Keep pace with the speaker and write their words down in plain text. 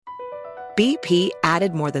BP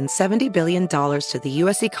added more than $70 billion to the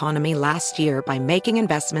U.S. economy last year by making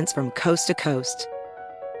investments from coast to coast.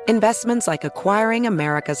 Investments like acquiring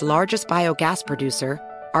America's largest biogas producer,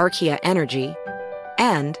 Archaea Energy,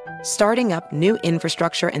 and starting up new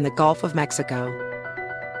infrastructure in the Gulf of Mexico.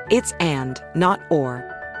 It's and, not or.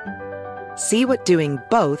 See what doing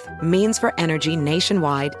both means for energy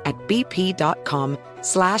nationwide at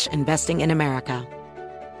bp.com/investing in America.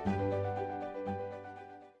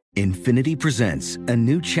 Infiniti presents a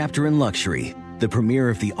new chapter in luxury, the premiere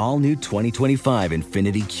of the all-new 2025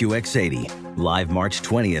 Infiniti QX80, live March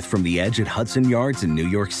 20th from the Edge at Hudson Yards in New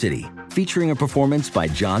York City, featuring a performance by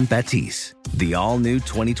John Batiste. The all-new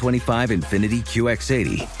 2025 Infiniti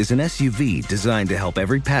QX80 is an SUV designed to help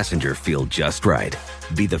every passenger feel just right.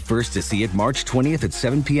 Be the first to see it March 20th at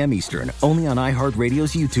 7 p.m. Eastern, only on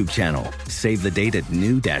iHeartRadio's YouTube channel. Save the date at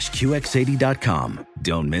new-QX80.com.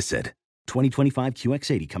 Don't miss it. 2025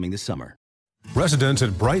 QX80 coming this summer. Residents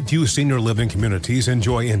at Brightview Senior Living Communities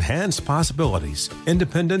enjoy enhanced possibilities,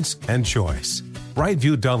 independence, and choice.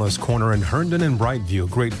 Brightview Dulles Corner in Herndon and Brightview,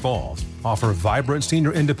 Great Falls, offer vibrant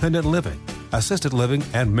senior independent living, assisted living,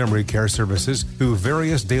 and memory care services through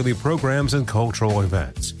various daily programs and cultural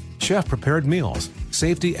events. Chef-prepared meals,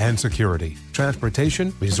 safety and security,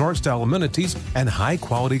 transportation, resort-style amenities, and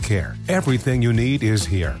high-quality care. Everything you need is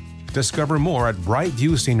here. Discover more at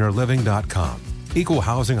brightviewseniorliving.com. Equal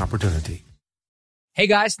housing opportunity. Hey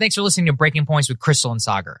guys, thanks for listening to Breaking Points with Crystal and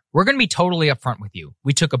Sagar. We're going to be totally upfront with you.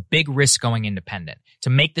 We took a big risk going independent. To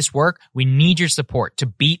make this work, we need your support to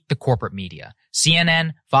beat the corporate media.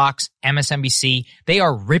 CNN, Fox, MSNBC, they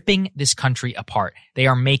are ripping this country apart. They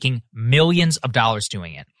are making millions of dollars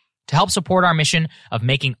doing it. To help support our mission of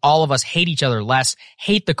making all of us hate each other less,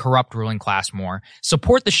 hate the corrupt ruling class more,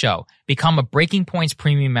 support the show. Become a Breaking Points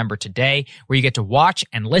premium member today, where you get to watch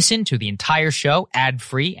and listen to the entire show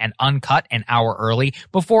ad-free and uncut an hour early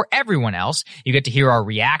before everyone else. You get to hear our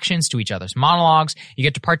reactions to each other's monologues. You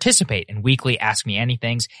get to participate in weekly Ask Me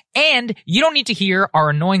Anythings. And you don't need to hear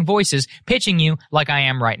our annoying voices pitching you like I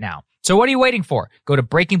am right now. So what are you waiting for? Go to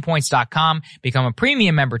breakingpoints.com, become a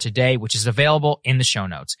premium member today, which is available in the show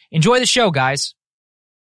notes. Enjoy the show, guys.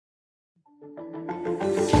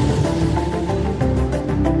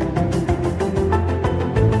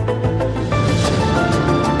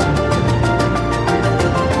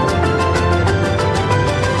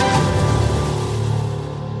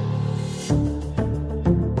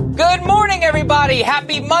 Good morning, everybody.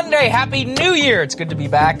 Happy Monday. Happy New Year. It's good to be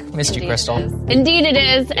back. Missed you, Crystal. Indeed it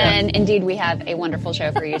is. Yeah. And indeed we have a wonderful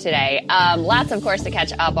show for you today. Lots, of course, to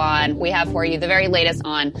catch up on. We have for you the very latest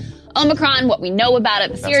on Omicron, what we know about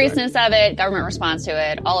it, the seriousness of it, government response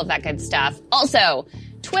to it, all of that good stuff. Also,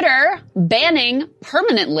 Twitter banning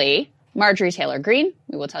permanently Marjorie Taylor Greene.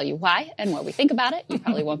 We will tell you why and what we think about it. You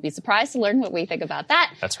probably won't be surprised to learn what we think about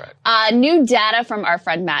that. That's right. New data from our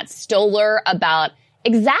friend Matt Stoller about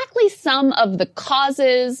exactly some of the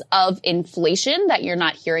causes of inflation that you're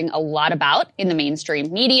not hearing a lot about in the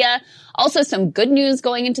mainstream media. Also, some good news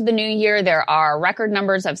going into the new year. There are record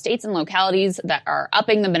numbers of states and localities that are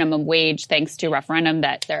upping the minimum wage thanks to a referendum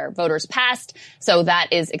that their voters passed. So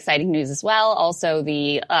that is exciting news as well. Also,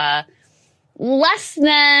 the less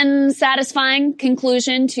than satisfying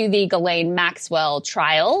conclusion to the Ghislaine Maxwell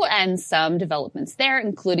trial and some developments there,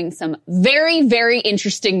 including some very, very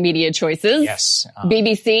interesting media choices. Yes.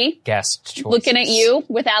 BBC. Guest choices. Looking at you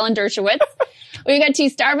with Alan Dershowitz. We got two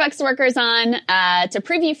Starbucks workers on to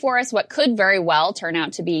preview for us what could very well turn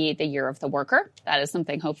out to be the year of the worker. That is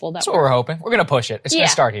something hopeful. That's what we're hoping. We're going to push it. It's going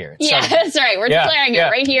to start here. That's right. We're declaring it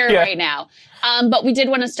right here, right now. But we did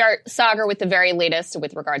want to start, Sagar, with the very latest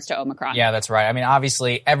with regards to Omicron. Yeah, that's right. I mean,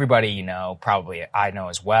 obviously, everybody you know, probably I know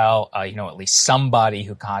as well, you know at least somebody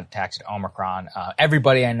who contacted Omicron.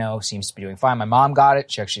 Everybody I know seems to be doing fine. My mom got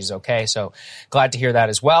it. She's okay. So glad to hear that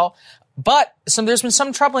as well. But there's been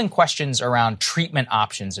some troubling questions around treatment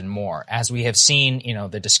options and more. As we have seen, you know,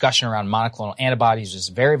 the discussion around monoclonal antibodies is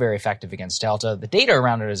very, very effective against Delta. The data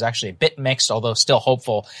around it is actually a bit mixed, although still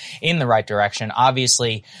hopeful in the right direction.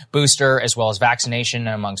 Obviously, booster as well as vaccination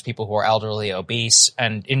amongst people who are elderly, obese,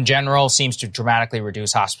 and in general seems to dramatically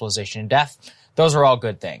reduce hospitalization and death. Those are all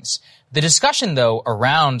good things. The discussion, though,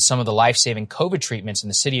 around some of the life-saving COVID treatments in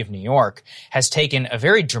the city of New York has taken a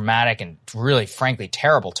very dramatic and really, frankly,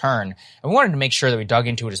 terrible turn. And we wanted to make sure that we dug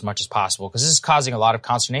into it as much as possible because this is causing a lot of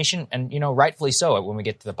consternation and, you know, rightfully so when we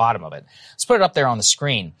get to the bottom of it. Let's put it up there on the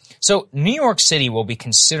screen. So New York City will be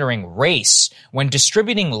considering race when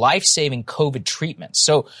distributing life-saving COVID treatments.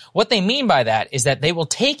 So what they mean by that is that they will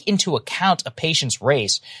take into account a patient's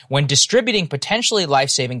race when distributing potentially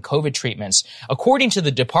life-saving COVID treatments, according to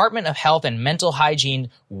the Department of Health and Mental Hygiene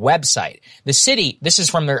website. The city, this is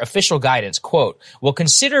from their official guidance, quote, will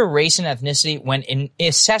consider race and ethnicity when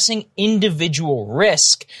assessing individual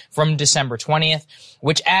risk from December 20th,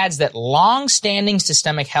 which adds that long-standing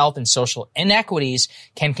systemic health and social inequities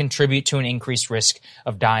can contribute to an increased risk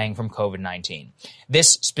of dying from COVID-19.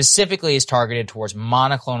 This specifically is targeted towards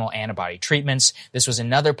monoclonal antibody treatments. This was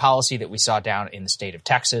another policy that we saw down in the state of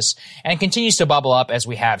Texas, and it continues to bubble up as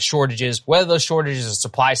we have shortages. Whether those shortages are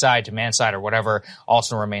supply side, demand side, or whatever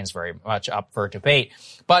also remains very much up for debate.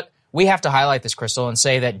 But we have to highlight this, Crystal, and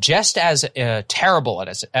say that just as terrible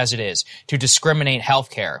as it is to discriminate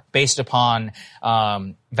healthcare based upon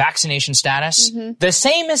vaccination status, the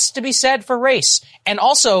same is to be said for race. And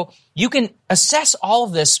also, you can assess all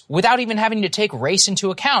of this without even having to take race into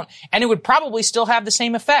account, and it would probably still have the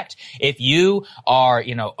same effect. If you are,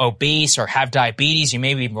 obese or have diabetes, you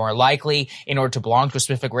may be more likely, in order to belong to a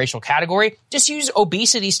specific racial category, just use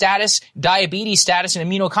obesity status, diabetes status, and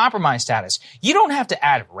immunocompromised status. You don't have to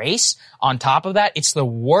add race on top of that. It's the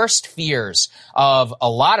worst fears of a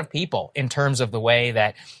lot of people in terms of the way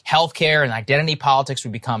that healthcare and identity politics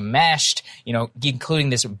would become meshed, including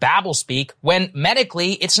this babble speak, when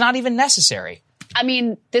medically it's not even necessary. I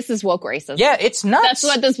mean, this is woke racism. Yeah, it's nuts. That's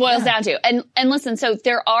what this boils down to. And listen, so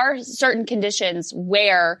there are certain conditions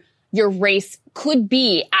where your race could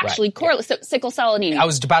be actually correlated. So sickle cell anemia. I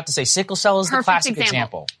was about to say sickle cell is the classic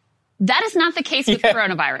example. That is not the case with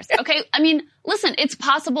coronavirus. Okay. I mean, listen, it's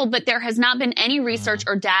possible, but there has not been any research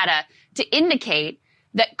or data to indicate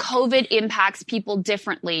that COVID impacts people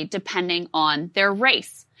differently depending on their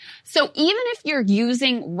race. So even if you're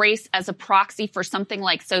using race as a proxy for something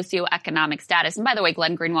like socioeconomic status, and by the way,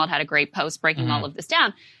 Glenn Greenwald had a great post breaking all of this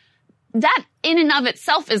down, that in and of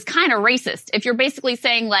itself is kind of racist. If you're basically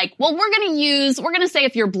saying like, well, we're going to say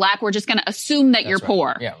if you're black, we're just going to assume that you're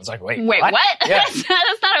poor. Yeah. It's like, wait, what? Yeah.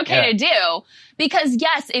 That's not okay to do. Because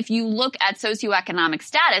yes, if you look at socioeconomic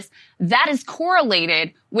status, that is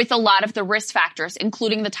correlated with a lot of the risk factors,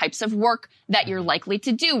 including the types of work that you're likely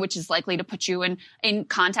to do, which is likely to put you in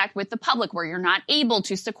contact with the public where you're not able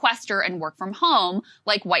to sequester and work from home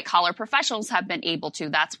like white collar professionals have been able to.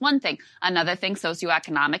 That's one thing. Another thing,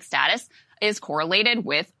 socioeconomic status is correlated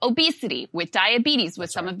with obesity, with diabetes, with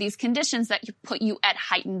some of these conditions that put you at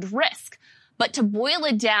heightened risk. But to boil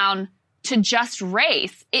it down to just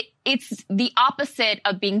race, it's the opposite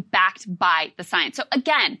of being backed by the science. So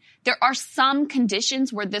again, there are some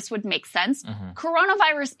conditions where this would make sense.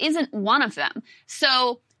 Coronavirus isn't one of them.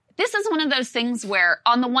 So this is one of those things where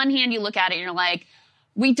on the one hand, you look at it and you're like,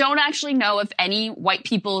 we don't actually know if any white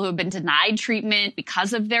people who have been denied treatment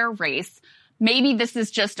because of their race, maybe this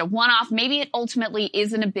is just a one-off. Maybe it ultimately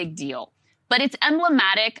isn't a big deal. But it's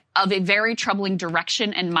emblematic of a very troubling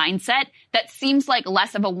direction and mindset that seems like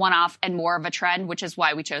less of a one-off and more of a trend, which is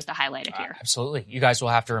why we chose to highlight it here. Absolutely. You guys will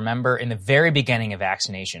have to remember in the very beginning of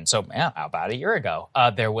vaccination, so about a year ago,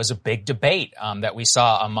 there was a big debate that we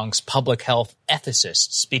saw amongst public health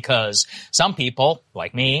ethicists because some people,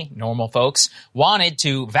 like me, normal folks, wanted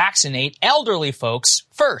to vaccinate elderly folks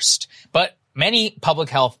first. But many public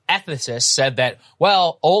health ethicists said that,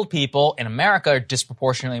 well, old people in America are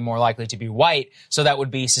disproportionately more likely to be white, so that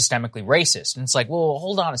would be systemically racist. And it's like, well,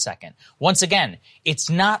 hold on a second. Once again, it's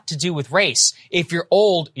not to do with race. If you're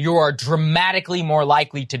old, you are dramatically more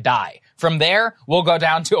likely to die. From there, we'll go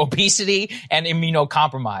down to obesity and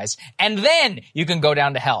immunocompromise. And then you can go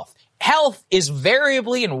down to health. Health is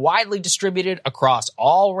variably and widely distributed across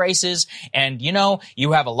all races. And,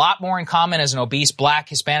 you have a lot more in common as an obese black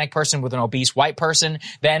Hispanic person with an obese white person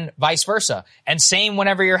than vice versa. And same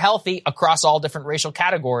whenever you're healthy across all different racial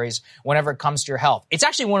categories whenever it comes to your health. It's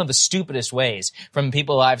actually one of the stupidest ways from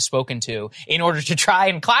people I've spoken to in order to try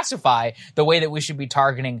and classify the way that we should be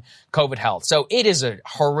targeting COVID health. So it is a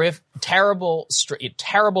horrific, terrible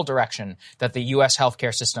direction that the U.S.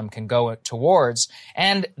 healthcare system can go towards.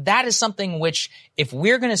 And that is something which, if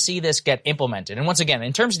we're going to see this get implemented, and once again,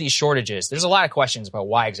 in terms of these shortages, there's a lot of questions about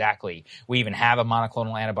why exactly we even have a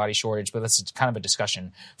monoclonal antibody shortage, but that's kind of a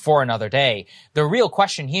discussion for another day. The real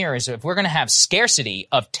question here is if we're going to have scarcity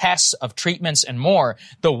of tests, of treatments, and more,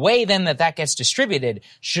 the way then that gets distributed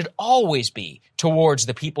should always be towards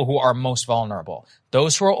the people who are most vulnerable.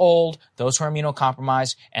 Those who are old, those who are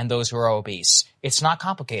immunocompromised, and those who are obese. It's not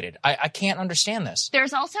complicated. I can't understand this.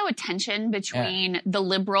 There's also a tension between the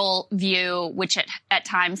liberal view, which at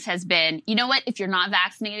times has been, you know what, if you're not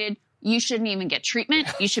vaccinated, you shouldn't even get treatment.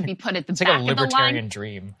 You should be put at the back of the line. It's like a libertarian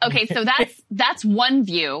dream. Okay, so that's one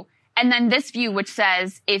view. And then this view, which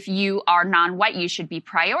says if you are non-white, you should be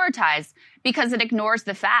prioritized, because it ignores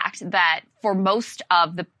the fact that for most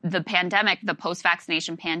of the pandemic, the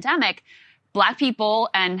post-vaccination pandemic, Black people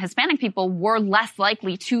and Hispanic people were less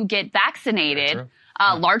likely to get vaccinated,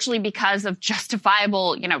 largely because of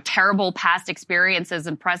justifiable, terrible past experiences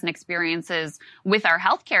and present experiences with our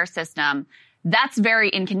healthcare system. That's very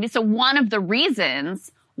inconvenient. So one of the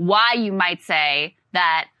reasons why you might say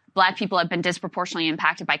that Black people have been disproportionately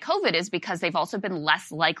impacted by COVID is because they've also been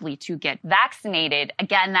less likely to get vaccinated.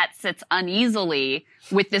 Again, that sits uneasily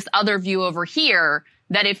with this other view over here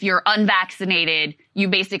that if you're unvaccinated, you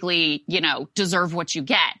basically, deserve what you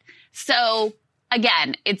get. So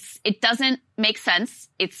again, it doesn't make sense.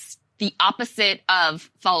 It's the opposite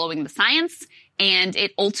of following the science. And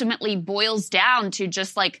it ultimately boils down to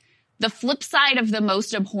just like the flip side of the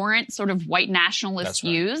most abhorrent sort of white nationalist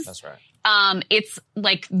views. That's right. It's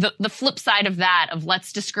like the flip side of that, of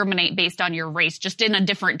let's discriminate based on your race, just in a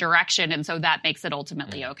different direction. And so that makes it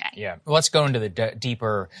ultimately okay. Yeah. Well, let's go into the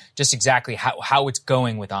deeper, just exactly how it's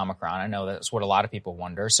going with Omicron. I know that's what a lot of people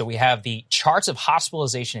wonder. So we have the charts of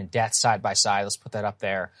hospitalization and deaths side by side. Let's put that up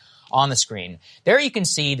there on the screen. There you can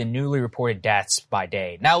see the newly reported deaths by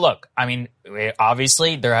day. Now look, I mean,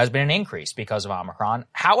 obviously there has been an increase because of Omicron.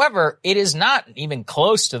 However, it is not even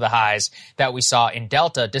close to the highs that we saw in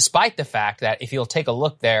Delta, despite the fact that if you'll take a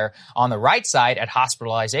look there on the right side at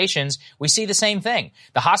hospitalizations, we see the same thing.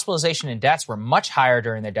 The hospitalization and deaths were much higher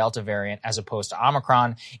during the Delta variant as opposed to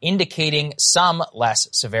Omicron, indicating some less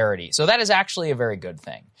severity. So that is actually a very good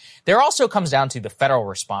thing. There also comes down to the federal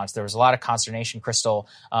response. There was a lot of consternation, Crystal,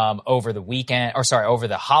 over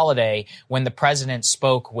the holiday when the president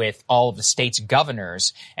spoke with all of the states'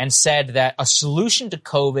 governors and said that a solution to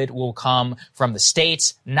COVID will come from the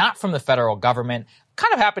states, not from the federal government.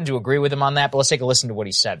 Kind of happened to agree with him on that, but let's take a listen to what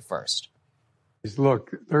he said first.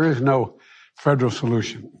 Look, there is no federal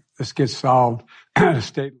solution. This gets solved at a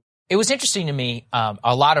state. It was interesting to me.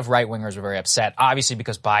 A lot of right-wingers were very upset, obviously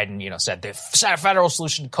because Biden, said the federal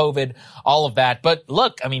solution to COVID, all of that. But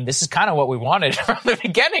look, I mean, this is kind of what we wanted from the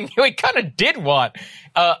beginning. We kind of did want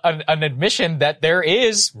an admission that there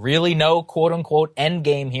is really no quote-unquote end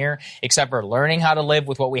game here, except for learning how to live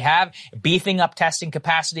with what we have, beefing up testing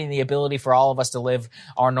capacity and the ability for all of us to live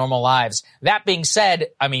our normal lives. That being said,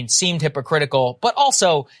 I mean, seemed hypocritical, but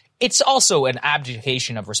also it's also an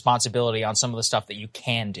abdication of responsibility on some of the stuff that you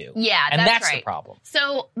can do. Yeah, and that's right. the problem.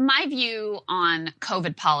 So my view on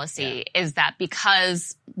COVID policy is that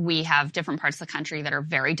because we have different parts of the country that are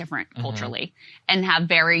very different culturally and have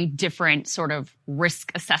very different sort of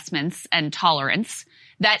risk assessments and tolerance,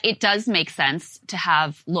 that it does make sense to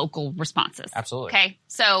have local responses. Absolutely. Okay.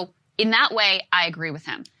 So in that way, I agree with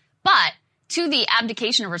him. But to the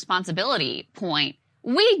abdication of responsibility point,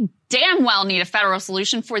 we damn well need a federal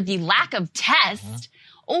solution for the lack of tests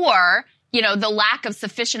or, the lack of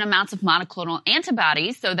sufficient amounts of monoclonal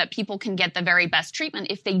antibodies so that people can get the very best treatment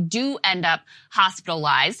if they do end up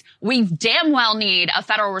hospitalized. We damn well need a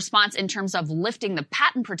federal response in terms of lifting the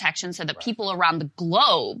patent protection so that people around the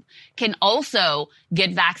globe can also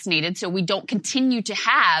get vaccinated so we don't continue to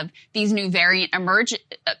have these new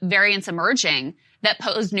variants emerging that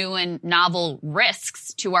pose new and novel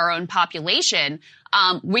risks to our own population.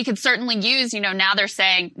 We could certainly use, now they're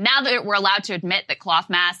saying, now that we're allowed to admit that cloth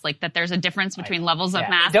masks, like that there's a difference between levels of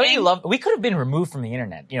masking. Don't you love, we could have been removed from the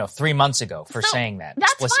internet, 3 months ago for saying that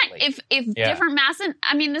explicitly. That's fine. If different masks,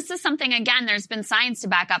 this is something, again, there's been science to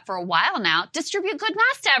back up for a while now, distribute good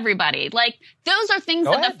masks to everybody. Like, those are things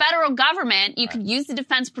the federal government, you could use the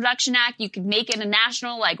Defense Production Act, you could make it a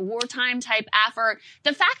national, wartime type effort.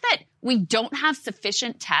 The fact that we don't have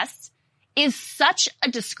sufficient tests is such a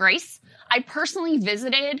disgrace. I personally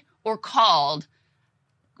visited or called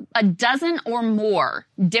a dozen or more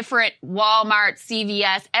different Walmart,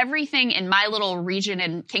 CVS, everything in my little region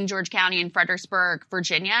in King George County in Fredericksburg,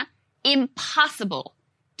 Virginia. Impossible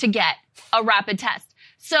to get a rapid test.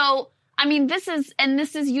 So,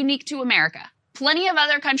 this is unique to America. Plenty of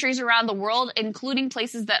other countries around the world, including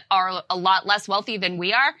places that are a lot less wealthy than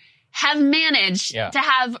we are, have managed to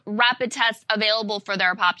have rapid tests available for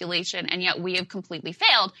their population, and yet we have completely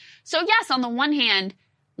failed. So yes, on the one hand,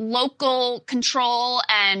 local control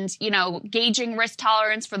and, gauging risk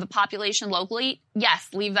tolerance for the population locally, yes,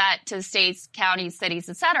 leave that to states, counties, cities,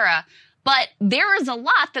 etc. But there is a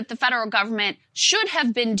lot that the federal government should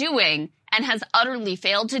have been doing and has utterly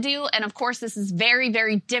failed to do. And of course, this is very,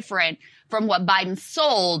 very different from what Biden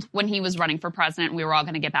sold when he was running for president. We were all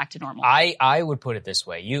going to get back to normal. I would put it this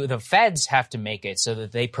way. The feds have to make it so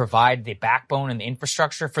that they provide the backbone and the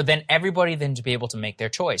infrastructure for then everybody then to be able to make their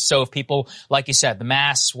choice. So if people, like you said, the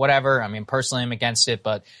masks, whatever, I mean, personally I'm against it,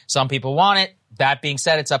 but some people want it. That being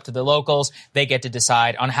said, it's up to the locals. They get to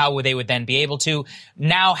decide on how they would then be able to,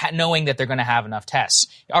 now knowing that they're going to have enough tests,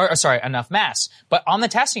 enough masks. But on the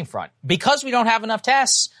testing front, because we don't have enough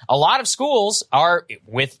tests, a lot of schools are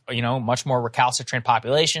with, much more recalcitrant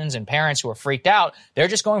populations and parents who are freaked out. They're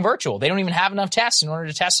just going virtual. They don't even have enough tests in order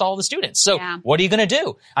to test all the students. So What are you going to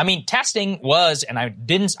do? I mean, testing was, and I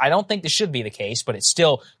don't think this should be the case, but it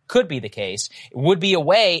still could be the case, it would be a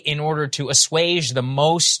way in order to assuage the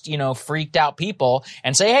most, freaked out people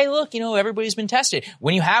and say, hey, look, everybody's been tested.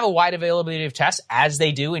 When you have a wide availability of tests, as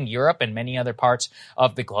they do in Europe and many other parts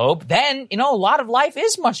of the globe, then, a lot of life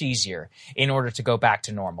is much easier in order to go back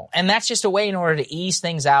to normal. And that's just a way in order to ease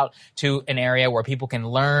things out to an area where people can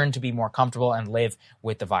learn to be more comfortable and live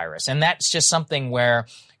with the virus. And that's just something where,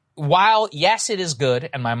 while, yes, it is good,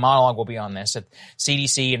 and my monologue will be on this, that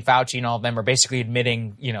CDC and Fauci and all of them are basically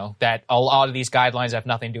admitting, that a lot of these guidelines have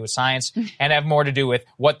nothing to do with science and have more to do with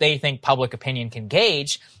what they think public opinion can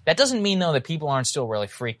gauge. That doesn't mean, though, that people aren't still really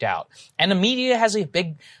freaked out. And the media has a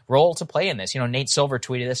big role to play in this. Nate Silver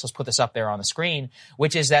tweeted this. Let's put this up there on the screen,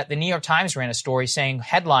 which is that the New York Times ran a story saying,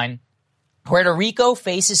 headline, Puerto Rico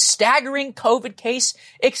faces staggering COVID case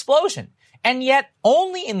explosion. And yet,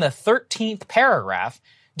 only in the 13th paragraph,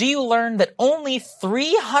 do you learn that only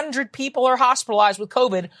 300 people are hospitalized with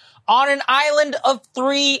COVID on an island of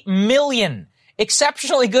 3 million?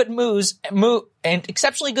 Exceptionally good news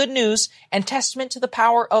and testament to the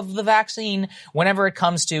power of the vaccine whenever it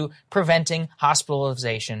comes to preventing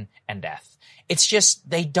hospitalization and death. It's just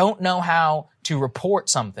they don't know how to report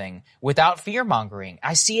something without fear-mongering.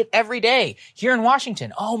 I see it every day here in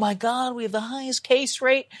Washington. Oh, my God, we have the highest case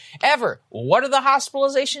rate ever. What are the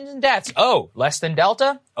hospitalizations and deaths? Oh, less than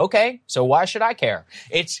Delta? Okay, so why should I care?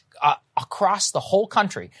 It's across the whole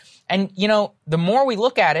country. And, the more we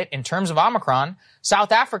look at it in terms of Omicron,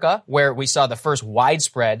 South Africa, where we saw the first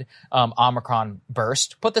widespread Omicron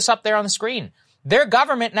burst, put this up there on the screen. Their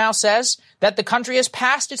government now says that the country has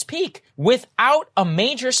passed its peak without a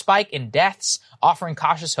major spike in deaths, offering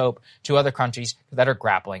cautious hope to other countries that are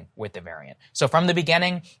grappling with the variant. So from the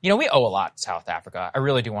beginning, we owe a lot to South Africa. I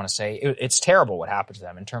really do want to say it's terrible what happened to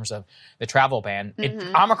them in terms of the travel ban.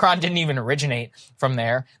 Omicron didn't even originate from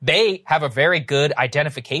there. They have a very good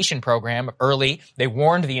identification program early. They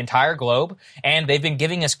warned the entire globe, and they've been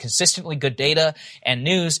giving us consistently good data and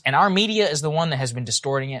news, and our media is the one that has been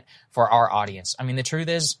distorting it for our audience. I mean, the truth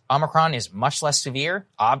is Omicron is much less severe,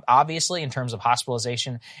 obviously, in terms of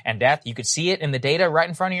hospitalization and death. You could see it in the data right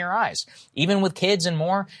in front of your eyes. Even with kids and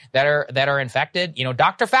more that are infected,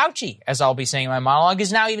 Dr. Fauci, as I'll be saying in my monologue,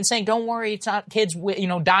 is now even saying, don't worry, it's not kids,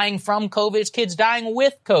 dying from COVID, it's kids dying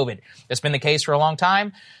with COVID. That's been the case for a long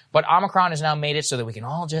time. But Omicron has now made it so that we can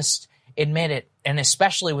all just admit it. And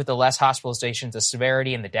especially with the less hospitalizations, the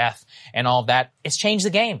severity and the death and all of that, it's changed the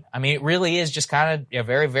game. I mean, it really is just kind of a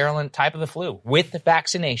very virulent type of the flu with the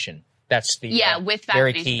vaccination. That's the with vaccination.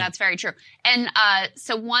 Very key. That's very true. And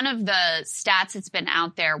so one of the stats that's been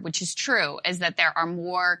out there, which is true, is that there are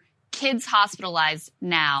more kids hospitalized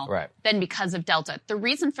now than because of Delta. The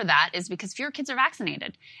reason for that is because fewer kids are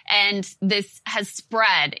vaccinated. And this has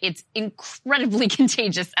spread. It's incredibly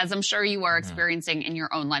contagious, as I'm sure you are experiencing in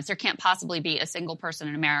your own lives. There can't possibly be a single person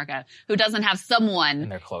in America who doesn't have someone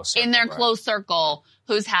in their close circle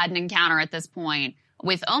who's had an encounter at this point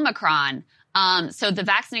with Omicron. So the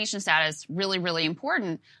vaccination status really, really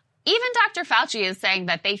important. Even Dr. Fauci is saying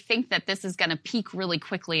that they think that this is going to peak really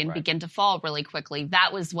quickly and begin to fall really quickly.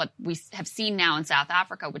 That was what we have seen now in South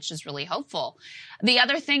Africa, which is really hopeful. The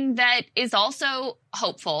other thing that is also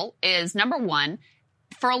hopeful is, number one,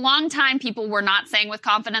 for a long time, people were not saying with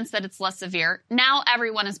confidence that it's less severe. Now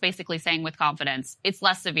everyone is basically saying with confidence it's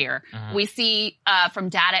less severe. We see from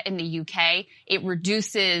data in the UK, it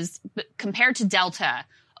reduces, compared to Delta,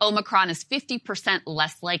 Omicron is 50%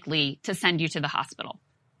 less likely to send you to the hospital.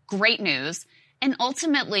 Great news. And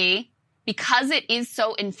ultimately, because it is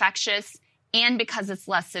so infectious and because it's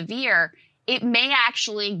less severe, it may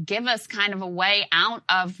actually give us kind of a way out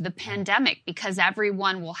of the pandemic because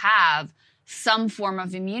everyone will have some form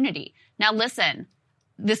of immunity. Now, listen,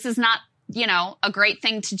 this is not, a great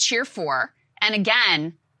thing to cheer for. And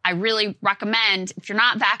again, I really recommend if you're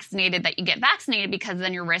not vaccinated that you get vaccinated because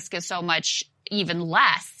then your risk is so much even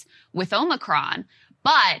less with Omicron.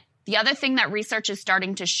 But the other thing that research is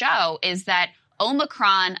starting to show is that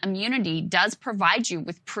Omicron immunity does provide you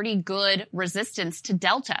with pretty good resistance to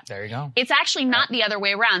Delta. There you go. It's actually not the other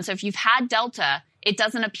way around. So if you've had Delta, it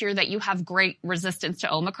doesn't appear that you have great resistance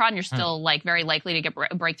to Omicron. You're still very likely to get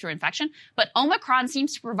a breakthrough infection. But Omicron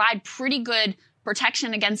seems to provide pretty good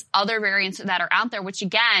protection against other variants that are out there, which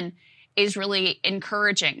again is really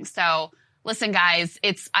encouraging. So listen, guys,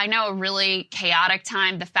 it's, I know, a really chaotic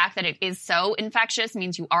time. The fact that it is so infectious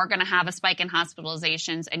means you are going to have a spike in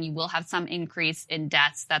hospitalizations and you will have some increase in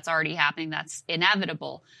deaths. That's already happening. That's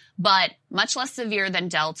inevitable, but much less severe than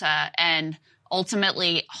Delta. And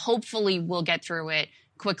ultimately, hopefully we'll get through it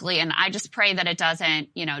quickly. And I just pray that it doesn't,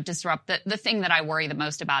 disrupt the thing that I worry the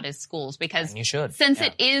most about is schools, because since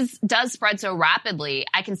it does spread so rapidly,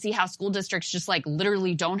 I can see how school districts just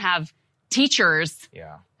literally don't have teachers,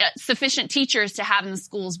 sufficient teachers to have in the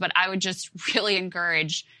schools. But I would just really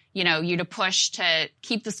encourage, you to push to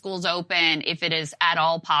keep the schools open if it is at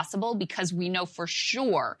all possible, because we know for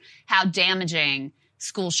sure how damaging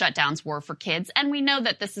school shutdowns were for kids. And we know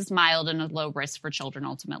that this is mild and a low risk for children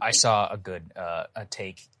ultimately. I saw a good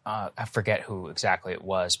take. I forget who exactly it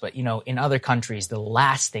was, but in other countries, the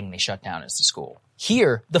last thing they shut down is the school.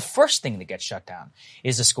 Here, the first thing that gets shut down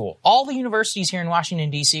is the school. All the universities here in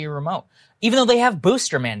Washington, D.C. are remote, even though they have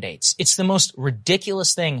booster mandates. It's the most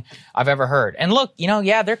ridiculous thing I've ever heard. And look,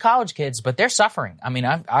 they're college kids, but they're suffering. I mean,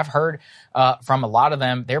 I've heard from a lot of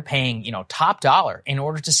them, they're paying, top dollar in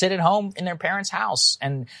order to sit at home in their parents' house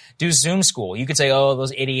and do Zoom school. You could say, oh,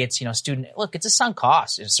 those idiots, look, it's a sunk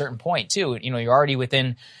cost at a certain point too. You're already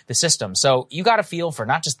within the system. So you got to feel for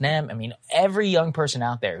not just them. I mean, every young person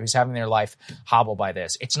out there who's having their life hobbled by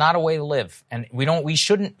this. It's not a way to live. And we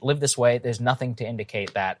shouldn't live this way. There's nothing to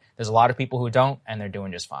indicate that. There's a lot of people who don't, and they're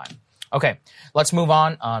doing just fine. Okay, let's move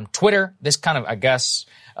on. Twitter, this kind of, I guess,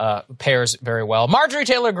 pairs very well. Marjorie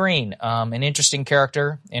Taylor Greene, an interesting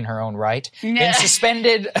character in her own right, been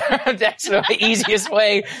suspended. That's the easiest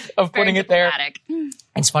way of putting it there.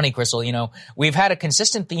 It's funny, Crystal, we've had a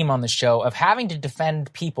consistent theme on the show of having to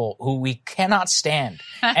defend people who we cannot stand.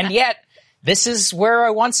 And yet, this is where I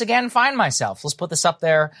once again find myself. Let's put this up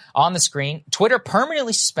there on the screen. Twitter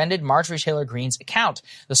permanently suspended Marjorie Taylor Greene's account.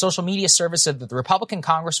 The social media service said that the Republican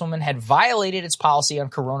congresswoman had violated its policy on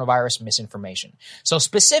coronavirus misinformation. So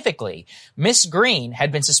specifically, Miss Greene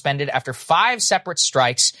had been suspended after 5 separate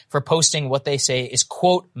strikes for posting what they say is,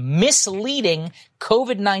 quote, misleading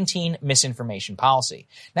COVID-19 misinformation policy.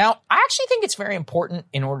 Now, I actually think it's very important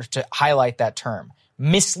in order to highlight that term,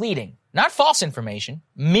 misleading. Not false information,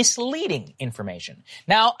 misleading information.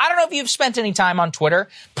 Now, I don't know if you've spent any time on Twitter.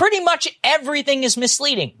 Pretty much everything is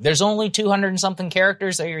misleading. There's only 200 and something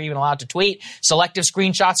characters that you're even allowed to tweet. Selective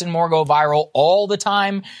screenshots and more go viral all the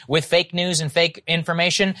time with fake news and fake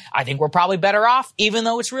information. I think we're probably better off, even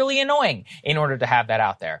though it's really annoying, in order to have that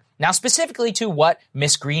out there. Now, specifically to what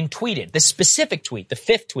Miss Greene tweeted, the specific tweet, the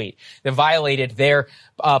 5th tweet that violated their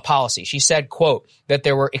policy. She said, quote, that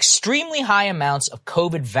there were extremely high amounts of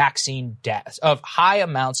COVID vaccine deaths,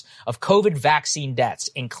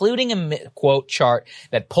 including a, quote, chart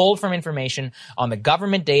that pulled from information on the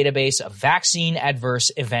government database of vaccine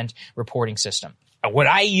adverse event reporting system. Would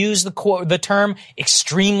I use the term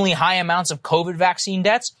extremely high amounts of COVID vaccine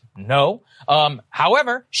deaths? No.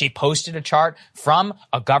 However, she posted a chart from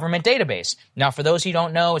a government database. Now, for those who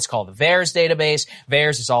don't know, it's called the VAERS database.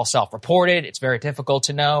 VAERS is all self-reported. It's very difficult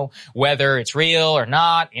to know whether it's real or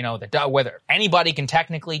not, whether anybody can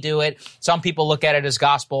technically do it. Some people look at it as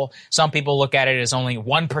gospel. Some people look at it as only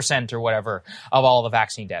 1% or whatever of all the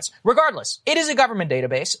vaccine deaths. Regardless, it is a government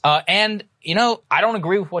database. And I don't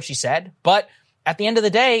agree with what she said, but at the end of the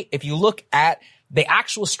day, if you look at the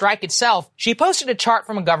actual strike itself, she posted a chart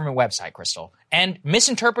from a government website, Crystal. And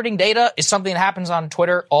misinterpreting data is something that happens on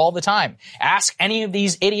Twitter all the time. Ask any of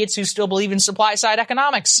these idiots who still believe in supply-side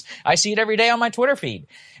economics. I see it every day on my Twitter feed.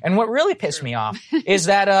 And what really pissed me off is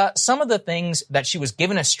that some of the things that she was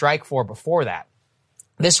given a strike for before that,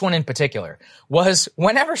 this one in particular, was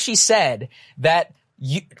whenever she said that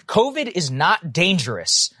COVID is not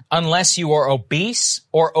dangerous unless you are obese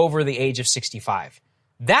or over the age of 65.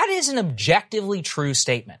 That is an objectively true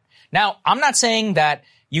statement. Now, I'm not saying that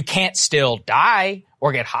you can't still die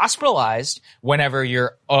or get hospitalized whenever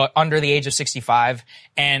you're under the age of 65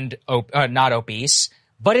 and not obese,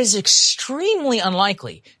 but is extremely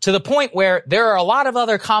unlikely to the point where there are a lot of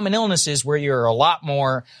other common illnesses where you're a lot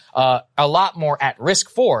more at risk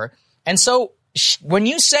for. And so when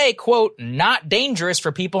you say, quote, not dangerous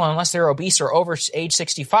for people unless they're obese or over age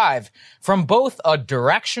 65, from both a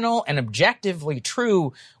directional and objectively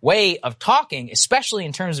true way of talking, especially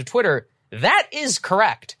in terms of Twitter, that is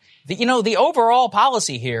correct. The overall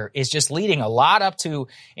policy here is just leading a lot up to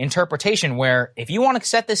interpretation where if you want to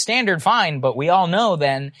set this standard, fine, but we all know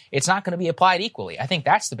then it's not going to be applied equally. I think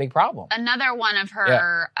that's the big problem. Another one of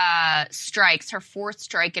her strikes, her fourth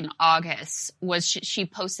strike in August, was she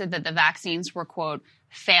posted that the vaccines were, quote,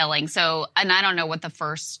 failing. So, and I don't know what the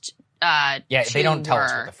first they don't tell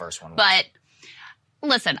us what the first one was. But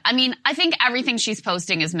listen, I mean, I think everything she's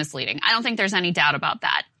posting is misleading. I don't think there's any doubt about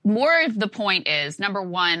that. More of the point is, number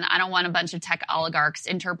one, I don't want a bunch of tech oligarchs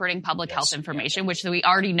interpreting public health information, which we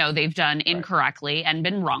already know they've done incorrectly and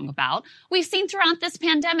been wrong about. We've seen throughout this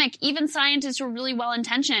pandemic, even scientists who are really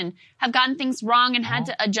well-intentioned have gotten things wrong and had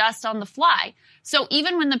to adjust on the fly. So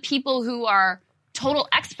even when the people who are total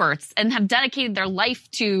experts and have dedicated their life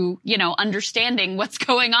to, understanding what's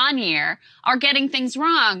going on here are getting things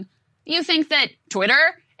wrong, you think that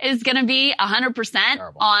Twitter is going to be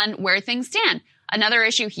 100% on where things stand. Another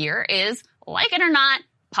issue here is, like it or not,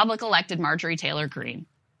 public elected Marjorie Taylor Greene.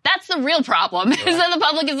 That's the real problem, is that the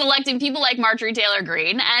public is electing people like Marjorie Taylor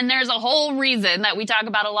Greene. And there's a whole reason that we talk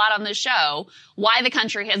about a lot on this show, why the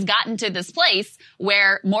country has gotten to this place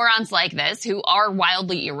where morons like this, who are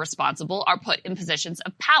wildly irresponsible, are put in positions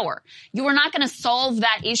of power. You are not going to solve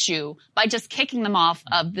that issue by just kicking them off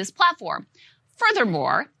of this platform.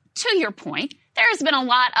 Furthermore, to your point, there has been a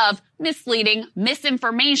lot of misleading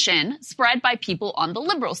misinformation spread by people on the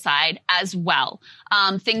liberal side as well.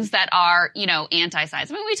 Things that are, anti-science.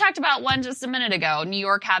 I mean, we talked about one just a minute ago, New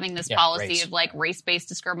York having this policy of race-based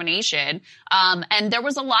discrimination. And there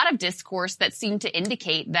was a lot of discourse that seemed to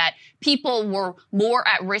indicate that people were more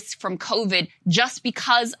at risk from COVID just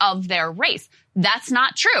because of their race. That's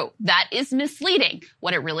not true. That is misleading.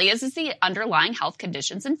 What it really is the underlying health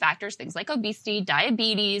conditions and factors, things like obesity,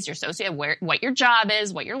 diabetes, your what your job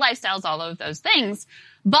is, what your lifestyles, all of those things.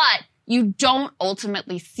 But you don't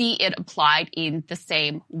ultimately see it applied in the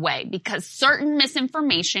same way because certain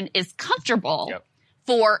misinformation is comfortable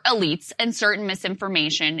for elites and certain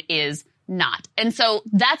misinformation is not. And so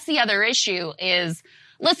that's the other issue is,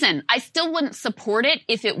 listen, I still wouldn't support it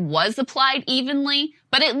if it was applied evenly,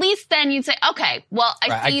 but at least then you'd say, okay, well,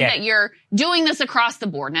 I see that you're doing this across the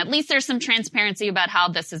board, and at least there's some transparency about how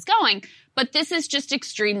this is going, but this is just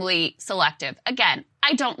extremely selective. Again,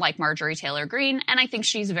 I don't like Marjorie Taylor Greene, and I think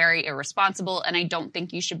she's very irresponsible, and I don't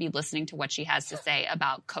think you should be listening to what she has to say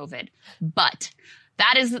about COVID. But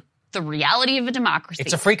that is the reality of a democracy.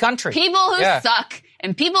 It's a free country. People who suck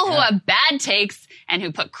and people who have bad takes and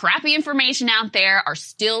who put crappy information out there are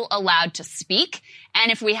still allowed to speak.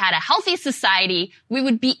 And if we had a healthy society, we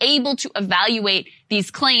would be able to evaluate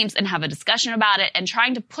these claims and have a discussion about it. And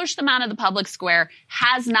trying to push them out of the public square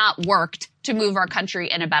has not worked to move our country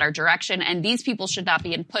in a better direction. And these people should not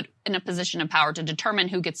be put in a position of power to determine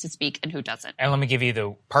who gets to speak and who doesn't. And let me give you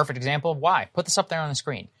the perfect example of why. Put this up there on the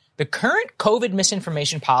screen. The current COVID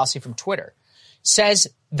misinformation policy from Twitter says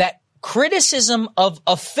that criticism of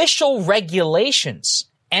official regulations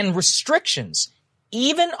and restrictions,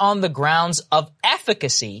 even on the grounds of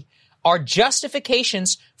efficacy, are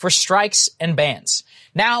justifications for strikes and bans.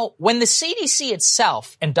 Now, when the CDC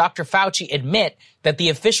itself and Dr. Fauci admit that the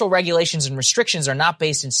official regulations and restrictions are not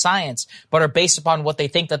based in science, but are based upon what they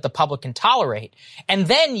think that the public can tolerate, and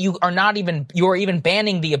then you are even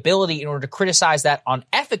banning the ability in order to criticize that on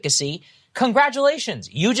efficacy, congratulations.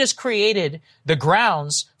 You just created the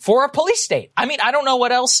grounds for a police state. I mean, I don't know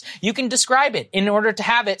what else you can describe it in order to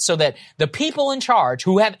have it so that the people in charge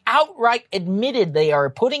who have outright admitted they are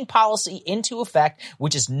putting policy into effect,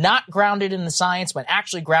 which is not grounded in the science, but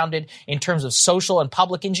actually grounded in terms of social and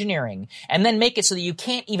public engineering, and then make it so that you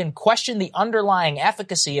can't even question the underlying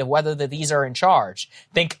efficacy of whether that these are in charge.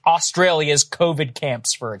 Think Australia's COVID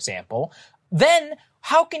camps, for example. Then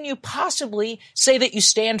how can you possibly say that you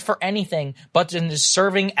stand for anything but in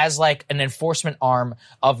serving as like an enforcement arm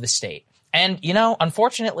of the state? And,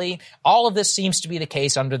 unfortunately, all of this seems to be the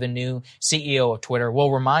case under the new CEO of Twitter. We'll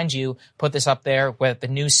remind you, put this up there, what the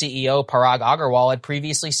new CEO, Parag Agrawal, had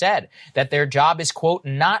previously said, that their job is, quote,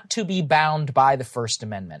 not to be bound by the First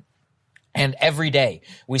Amendment. And every day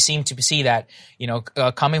we seem to see that,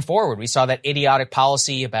 coming forward. We saw that idiotic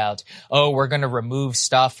policy about, we're going to remove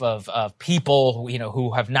stuff of people,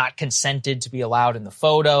 who have not consented to be allowed in the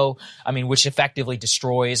photo. I mean, which effectively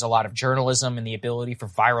destroys a lot of journalism and the ability for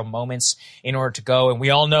viral moments in order to go. And we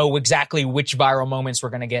all know exactly which viral moments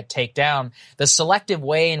we're going to get take down. The selective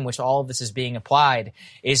way in which all of this is being applied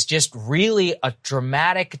is just really a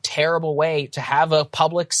dramatic, terrible way to have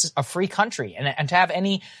a free country and to have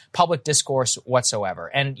any public discourse whatsoever.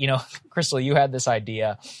 And, Crystal, you had this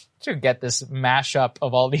idea to get this mashup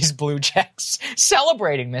of all these blue checks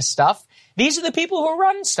celebrating this stuff. These are the people who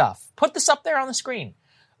run stuff. Put this up there on the screen.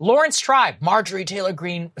 Lawrence Tribe, Marjorie Taylor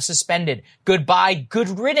Greene suspended. Goodbye, good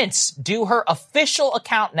riddance. Do her official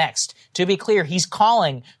account next. To be clear, he's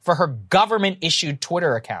calling for her government-issued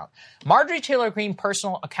Twitter account. Marjorie Taylor Greene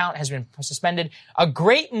personal account has been suspended. A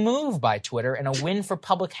great move by Twitter and a win for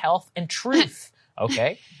public health and truth.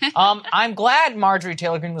 Okay. I'm glad Marjorie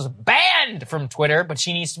Taylor Greene was banned from Twitter, but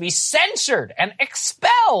she needs to be censored and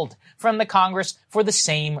expelled from the Congress for the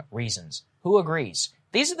same reasons. Who agrees?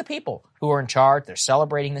 These are the people who are in charge. They're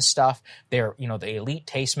celebrating this stuff. They're, the elite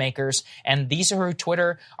tastemakers. And these are who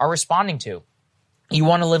Twitter are responding to. You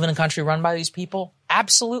want to live in a country run by these people?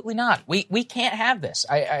 Absolutely not. We can't have this.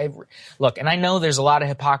 Look, and I know there's a lot of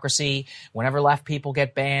hypocrisy whenever left people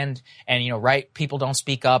get banned and, right people don't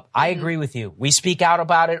speak up. I agree with you. We speak out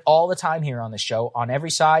about it all the time here on the show on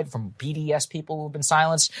every side, from BDS people who've been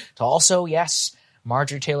silenced to also, yes,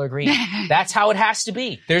 Marjorie Taylor Greene. That's how it has to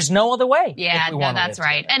be. There's no other way. Yeah, no, that's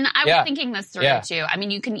right. And I was thinking this through too. I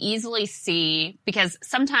mean, you can easily see, because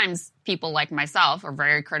sometimes people like myself are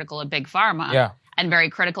very critical of Big Pharma and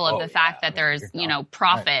very critical of the fact that there's,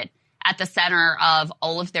 profit at the center of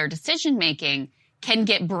all of their decision making, can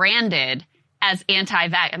get branded as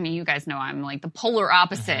anti-vax. I mean, you guys know I'm like the polar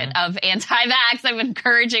opposite of anti-vax. I'm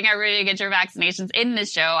encouraging everybody to get your vaccinations in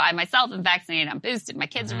this show. I myself am vaccinated. I'm boosted. My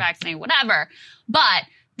kids are vaccinated, whatever. But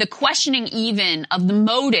the questioning even of the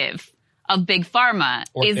motive of Big Pharma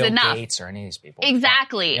or is Bill enough. Gates or any of these people.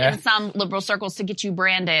 Exactly. In some liberal circles to get you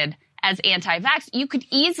branded as anti-vax. You could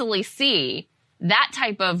easily see that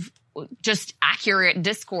type of just accurate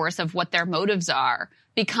discourse of what their motives are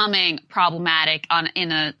becoming problematic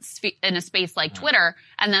in a space like Twitter,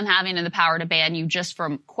 and them having the power to ban you just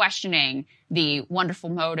from questioning the wonderful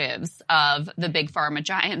motives of the big pharma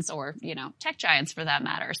giants, or, tech giants for that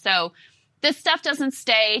matter. So this stuff doesn't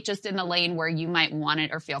stay just in the lane where you might want it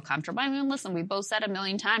or feel comfortable. I mean, listen, we both said a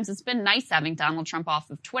million times, it's been nice having Donald Trump off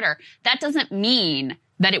of Twitter. That doesn't mean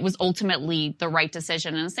that it was ultimately the right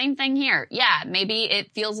decision. And the same thing here. Yeah, maybe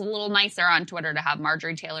it feels a little nicer on Twitter to have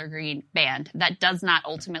Marjorie Taylor Greene banned. That does not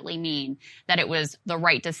ultimately mean that it was the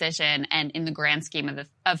right decision and, in the grand scheme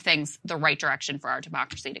of things, the right direction for our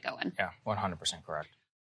democracy to go in. Yeah, 100% correct.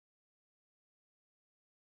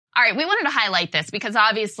 All right, we wanted to highlight this because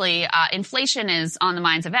obviously inflation is on the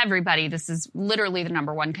minds of everybody. This is literally the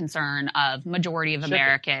number one concern of majority of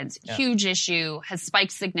Americans. Yeah. Huge issue, has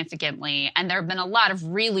spiked significantly, and there have been a lot of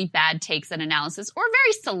really bad takes and analysis, or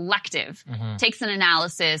very selective takes and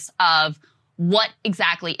analysis of what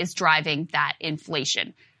exactly is driving that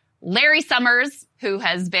inflation. Larry Summers, who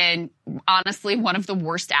has been honestly one of the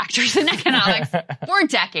worst actors in economics for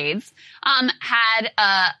decades, had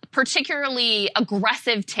a particularly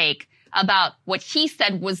aggressive take about what he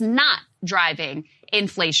said was not driving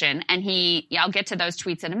inflation. And I'll get to those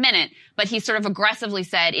tweets in a minute, but he sort of aggressively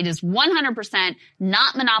said it is 100%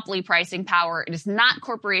 not monopoly pricing power. It is not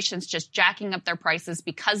corporations just jacking up their prices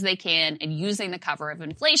because they can and using the cover of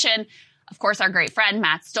inflation. Of course, our great friend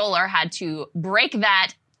Matt Stoller had to break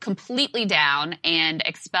that completely down and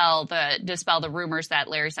dispel the rumors that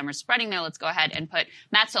Larry Summers is spreading there. Let's go ahead and put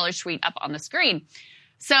Matt Stoller's tweet up on the screen.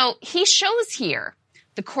 So he shows here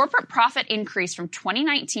the corporate profit increase from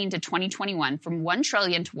 2019 to 2021 from $1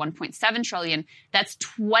 trillion to $1.7 trillion. That's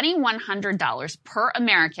 $2,100 per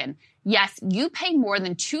American. Yes, you pay more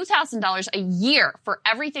than $2,000 a year for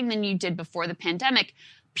everything than you did before the pandemic,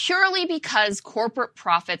 purely because corporate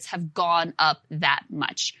profits have gone up that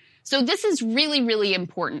much. So this is really, really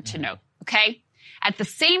important to note, okay? At the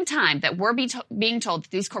same time that we're being told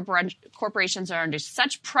that these corporations are under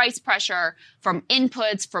such price pressure from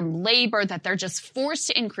inputs, from labor, that they're just forced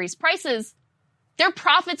to increase prices, their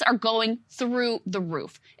profits are going through the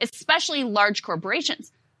roof, especially large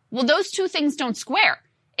corporations. Well, those two things don't square.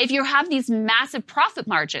 If you have these massive profit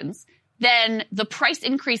margins, then the price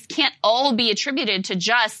increase can't all be attributed to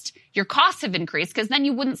just your costs have increased, because then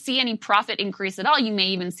you wouldn't see any profit increase at all. You may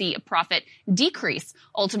even see a profit decrease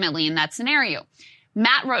ultimately in that scenario.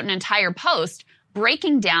 Matt wrote an entire post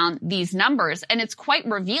breaking down these numbers, and it's quite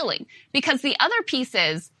revealing, because the other piece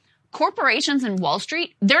is corporations in Wall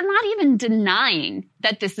Street, they're not even denying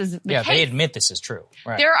that this is the case. They admit this is true.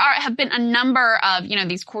 Right. There have been a number of,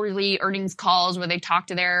 these quarterly earnings calls where they talk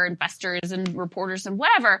to their investors and reporters and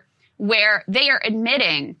whatever, where they are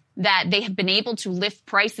admitting that they have been able to lift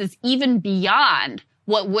prices even beyond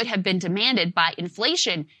what would have been demanded by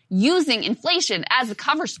inflation, using inflation as a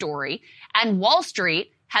cover story. And Wall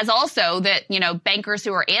Street has also bankers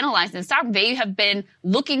who are analyzing the stock, they have been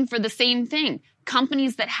looking for the same thing.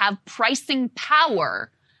 Companies that have pricing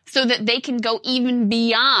power so that they can go even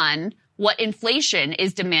beyond what inflation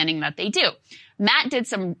is demanding that they do. Matt did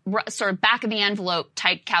some sort of back of the envelope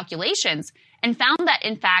type calculations, and found that,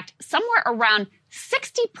 in fact, somewhere around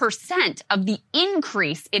 60% of the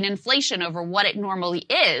increase in inflation over what it normally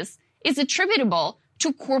is attributable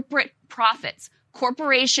to corporate profits.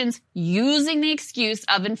 Corporations using the excuse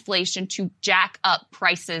of inflation to jack up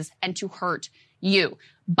prices and to hurt you.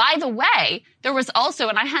 By the way, there was also,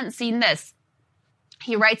 and I hadn't seen this,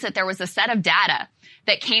 he writes that there was a set of data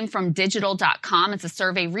that came from digital.com. It's a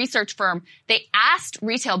survey research firm. They asked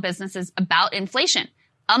retail businesses about inflation.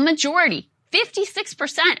 A majority,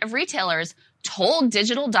 56% of retailers told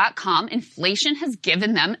digital.com inflation has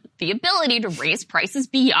given them the ability to raise prices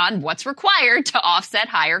beyond what's required to offset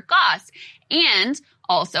higher costs. And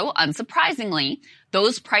also, unsurprisingly,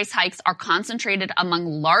 those price hikes are concentrated among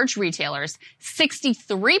large retailers.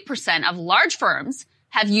 63% of large firms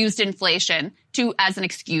have used inflation as an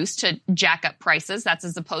excuse to jack up prices. That's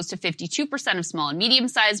as opposed to 52% of small and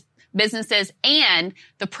medium-sized businesses, and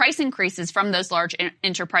the price increases from those large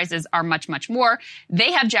enterprises are much, much more.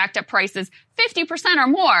 They have jacked up prices 50% or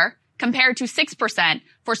more compared to 6%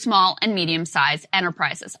 for small and medium-sized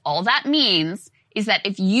enterprises. All that means is that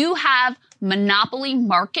if you have monopoly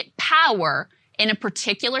market power in a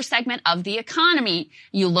particular segment of the economy,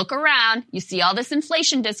 you look around, you see all this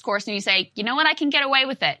inflation discourse, and you say, you know what, I can get away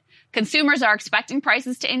with it. Consumers are expecting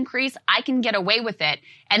prices to increase. I can get away with it.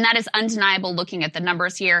 And that is undeniable looking at the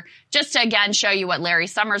numbers here. Just to, again, show you what Larry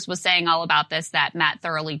Summers was saying all about this that Matt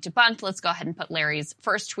thoroughly debunked. Let's go ahead and put Larry's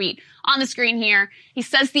first tweet on the screen here. He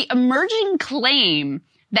says, the emerging claim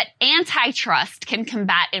that antitrust can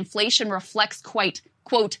combat inflation reflects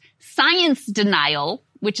quote, science denial,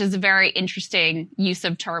 which is a very interesting use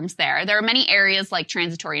of terms there. There are many areas like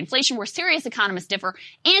transitory inflation where serious economists differ.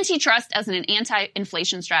 Antitrust as an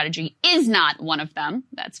anti-inflation strategy is not one of them.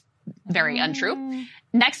 That's very untrue.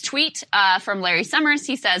 Next tweet from Larry Summers.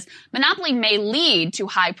 He says, monopoly may lead to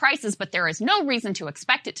high prices, but there is no reason to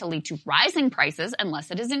expect it to lead to rising prices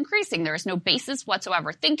unless it is increasing. There is no basis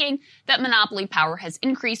whatsoever thinking that monopoly power has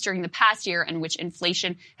increased during the past year in which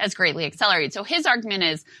inflation has greatly accelerated. So his argument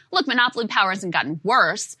is, look, monopoly power hasn't gotten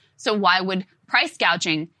worse, so why would price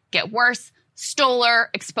gouging get worse? Stoller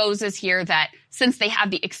exposes here that since they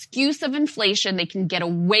have the excuse of inflation, they can get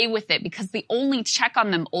away with it because the only check on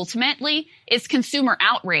them ultimately is consumer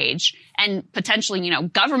outrage and potentially,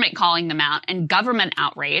 government calling them out and government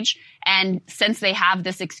outrage. And since they have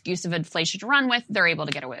this excuse of inflation to run with, they're able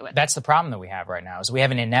to get away with it. That's the problem that we have right now is we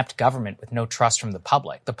have an inept government with no trust from the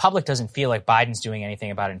public. The public doesn't feel like Biden's doing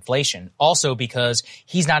anything about inflation. Also because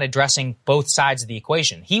he's not addressing both sides of the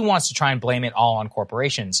equation. He wants to try and blame it all on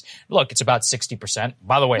corporations. Look, it's about 60%.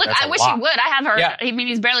 By the way, look, that's I a wish lot. he would. I have heard. Yeah. I mean,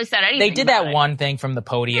 he's barely said anything. They did that one thing from the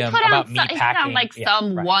podium about meat packing. He put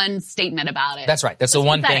out one statement about it. That's right. That's the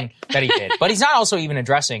one thing that he did. But he's not also even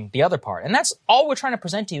addressing the other part. And that's all we're trying to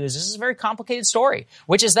present to you is this is a very complicated story,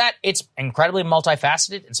 which is that it's incredibly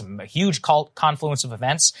multifaceted. It's a huge confluence of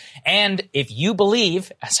events. And if you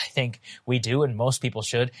believe, as I think we do and most people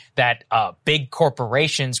should, that big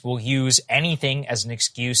corporations will use anything as an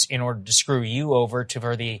excuse in order to screw you over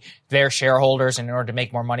for their shareholders and in order to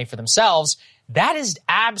make more money for themselves, that is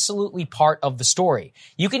absolutely part of the story.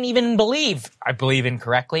 You can even believe, I believe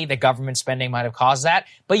incorrectly, that government spending might have caused that,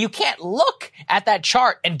 but you can't look at that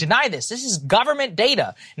chart and deny this. This is government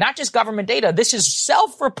data, not just government data. This is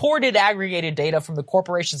self-reported aggregated data from the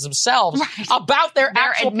corporations themselves about their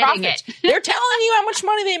actual profits. They're telling you how much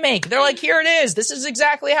money they make. They're like, here it is. This is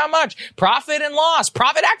exactly how much. Profit and loss,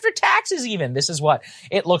 profit after taxes even. This is what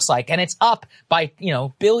it looks like. And it's up by,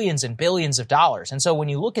 billions and billions of dollars. And so when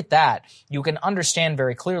you look at that, you can understand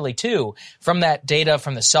very clearly too from that data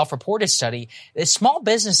from the self-reported study that small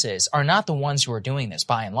businesses are not the ones who are doing this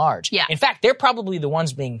by and large. Yeah. In fact, they're probably the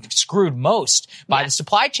ones being screwed most by the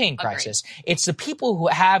supply chain crisis. Agreed. It's the people who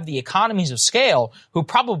have the economies of scale who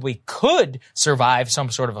probably could survive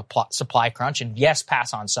some sort of a supply crunch and yes,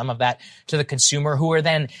 pass on some of that to the consumer who are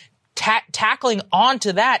then tackling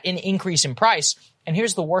onto that an increase in price. And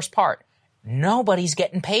here's the worst part. Nobody's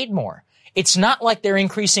getting paid more. It's not like they're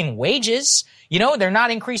increasing wages. They're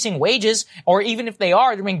not increasing wages, or even if they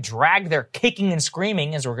are, they're being dragged. They're kicking and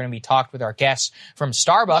screaming, as we're going to be talked with our guests from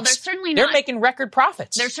Starbucks. Well, they're making record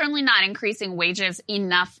profits. They're certainly not increasing wages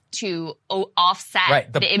enough to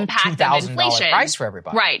offset the impact of inflation. Price for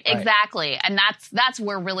everybody. Right, exactly. And that's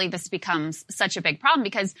where really this becomes such a big problem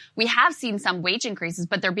because we have seen some wage increases,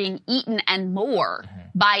 but they're being eaten and more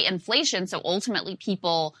by inflation. So ultimately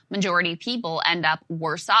majority of people end up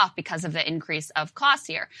worse off because of the increase of costs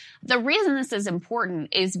here. The reason this is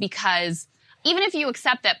important is because even if you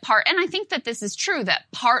accept that part, and I think that this is true, that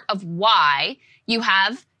part of why you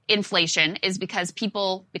have inflation is because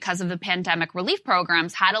people, because of the pandemic relief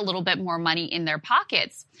programs, had a little bit more money in their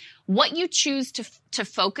pockets. What you choose to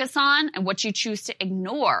focus on and what you choose to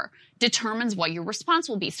ignore determines what your response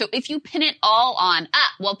will be. So if you pin it all on,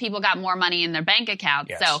 well, people got more money in their bank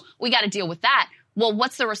accounts, so we got to deal with that. Well,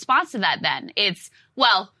 what's the response to that then? It's,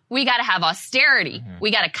 well, we got to have austerity.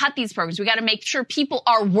 We got to cut these programs. We got to make sure people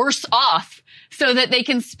are worse off so that they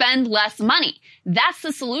can spend less money. That's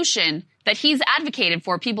the solution that he's advocated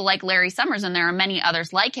for. People like Larry Summers, and there are many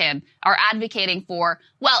others like him, are advocating for,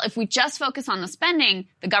 well, if we just focus on the spending,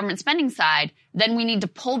 the government spending side, then we need to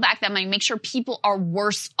pull back that money, make sure people are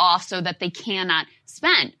worse off so that they cannot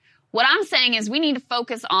spend. What I'm saying is we need to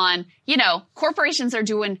focus on, corporations are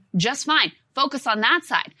doing just fine. Focus on that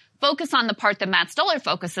side. Focus on the part that Matt Stoller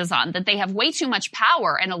focuses on, that they have way too much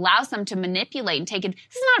power and allows them to manipulate and take it.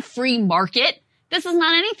 This is not a free market. This is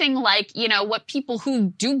not anything like, what people who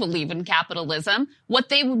do believe in capitalism, what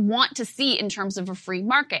they would want to see in terms of a free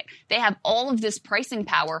market. They have all of this pricing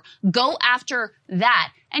power. Go after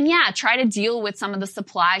that. And try to deal with some of the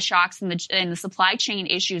supply shocks and the supply chain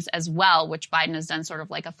issues as well, which Biden has done sort of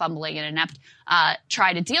like a fumbling and inept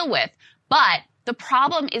try to deal with. But the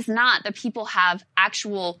problem is not that people have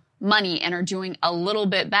actual money and are doing a little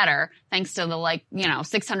bit better thanks to the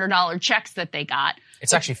 $600 checks that they got.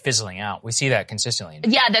 It's actually fizzling out. We see that consistently.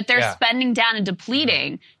 That they're spending down and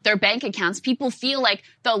depleting their bank accounts. People feel like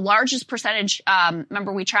the largest percentage,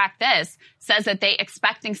 remember we tracked this, says that they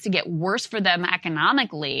expect things to get worse for them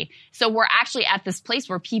economically. So we're actually at this place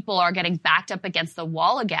where people are getting backed up against the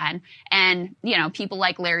wall again. And, people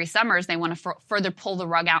like Larry Summers, they want to further pull the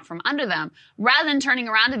rug out from under them rather than turning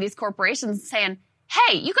around to these corporations and saying,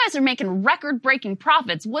 hey, you guys are making record-breaking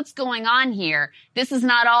profits. What's going on here? This is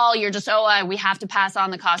not all you're just, we have to pass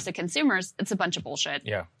on the cost to consumers. It's a bunch of bullshit.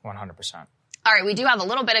 Yeah, 100%. All right, we do have a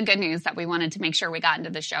little bit of good news that we wanted to make sure we got into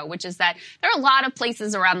the show, which is that there are a lot of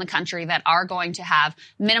places around the country that are going to have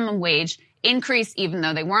minimum wage increase, even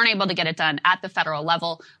though they weren't able to get it done at the federal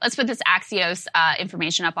level. Let's put this Axios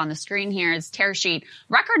information up on the screen here. It's tear sheet.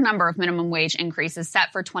 Record number of minimum wage increases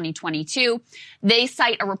set for 2022. They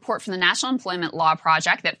cite a report from the National Employment Law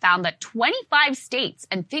Project that found that 25 states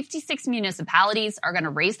and 56 municipalities are going to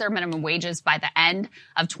raise their minimum wages by the end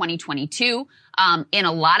of 2022. In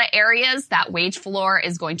a lot of areas, that wage floor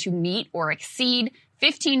is going to meet or exceed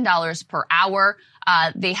 $15 per hour.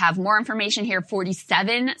 They have more information here.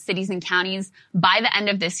 47 cities and counties by the end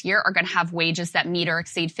of this year are going to have wages that meet or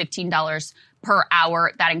exceed $15 per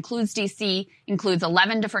hour. That includes DC, includes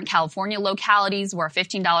 11 different California localities where a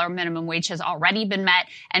 $15 minimum wage has already been met,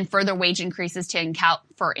 and further wage increases to account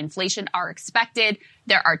for inflation are expected.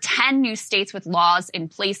 There are 10 new states with laws in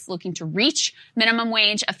place looking to reach minimum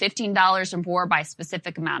wage of $15 or more by a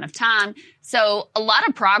specific amount of time. So a lot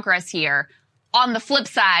of progress here. On the flip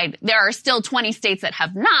side, there are still 20 states that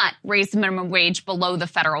have not raised the minimum wage below the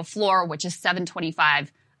federal floor, which is $7.25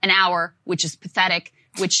 an hour, which is pathetic,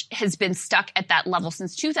 which has been stuck at that level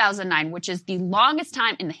since 2009, which is the longest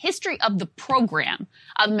time in the history of the program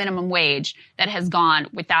of minimum wage that has gone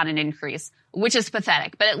without an increase, which is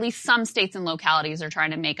pathetic. But at least some states and localities are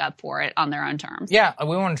trying to make up for it on their own terms. Yeah,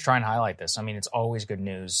 we want to try and highlight this. I mean, it's always good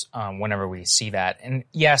news whenever we see that. And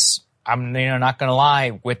yes, I'm not going to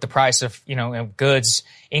lie, with the price of goods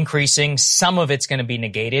increasing, some of it's going to be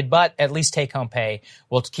negated, but at least take-home pay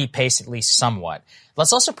will keep pace at least somewhat.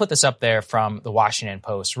 Let's also put this up there from the Washington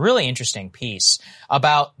Post. Really interesting piece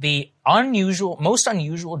about the most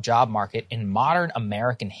unusual job market in modern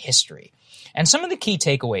American history. And some of the key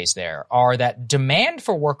takeaways there are that demand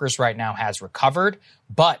for workers right now has recovered,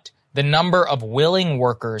 but the number of willing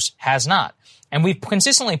workers has not. And we've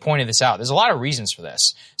consistently pointed this out. There's a lot of reasons for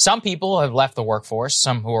this. Some people have left the workforce,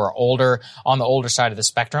 some who are older, on the older side of the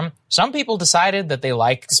spectrum. Some people decided that they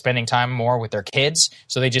like spending time more with their kids,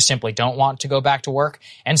 so they just simply don't want to go back to work.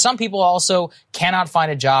 And some people also cannot find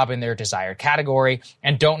a job in their desired category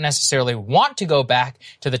and don't necessarily want to go back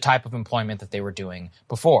to the type of employment that they were doing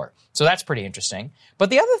before. So that's pretty interesting. But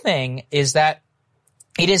the other thing is that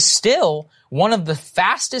it is still one of the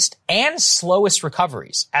fastest and slowest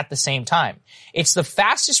recoveries at the same time. It's the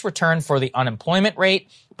fastest return for the unemployment rate,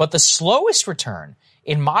 but the slowest return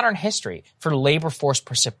in modern history for labor force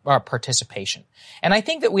participation. And I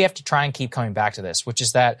think that we have to try and keep coming back to this, which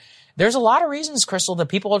is that there's a lot of reasons, Crystal, that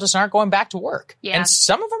people just aren't going back to work. Yeah. And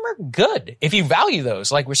some of them are good if you value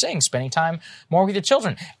those, like we're saying, spending time more with your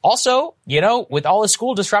children. Also, with all the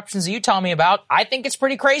school disruptions that you tell me about, I think it's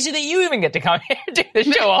pretty crazy that you even get to come here and do the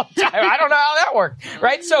show all the time. I don't know how that worked,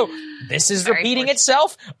 right? So this is repeating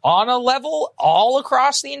itself on a level all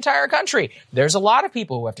across the entire country. There's a lot of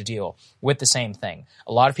people who have to deal with the same thing.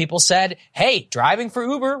 A lot of people said, hey, driving for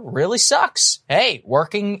Uber really sucks. Hey,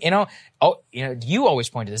 working, you always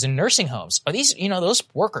point to this in nursing homes. Are these, those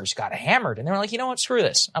workers got hammered and they were like, you know what, screw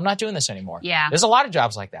this. I'm not doing this anymore. Yeah. There's a lot of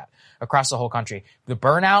jobs like that across the whole country. The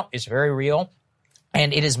burnout is very real.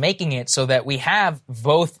 And it is making it so that we have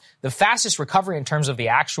both the fastest recovery in terms of the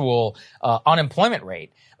actual unemployment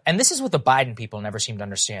rate. And this is what the Biden people never seem to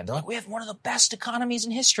understand. They're like, we have one of the best economies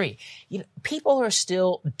in history. People are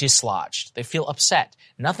still dislodged. They feel upset.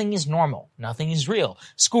 Nothing is normal. Nothing is real.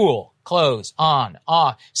 School, closed, on,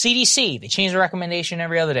 off. CDC, they change the recommendation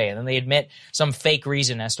every other day, and then they admit some fake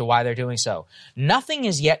reason as to why they're doing so. Nothing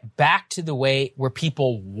is yet back to the way where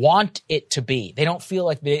people want it to be. They don't feel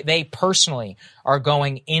like they personally are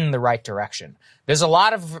going in the right direction. There's a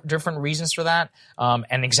lot of different reasons for that,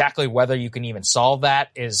 and exactly whether you can even solve that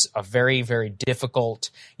is a very, very difficult,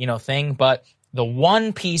 thing. But the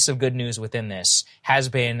one piece of good news within this has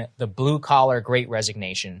been the blue-collar Great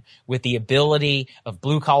Resignation, with the ability of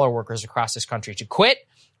blue-collar workers across this country to quit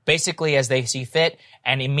basically as they see fit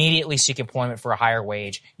and immediately seek employment for a higher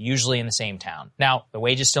wage, usually in the same town. Now, the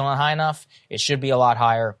wage is still not high enough. It should be a lot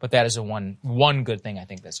higher, but that is one good thing I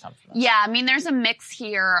think that's come from this. Yeah, there's a mix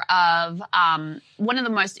here of one of the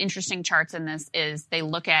most interesting charts in this is they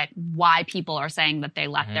look at why people are saying that they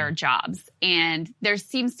left their jobs. And there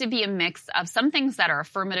seems to be a mix of some things that are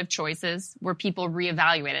affirmative choices where people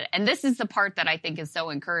reevaluate it. And this is the part that I think is so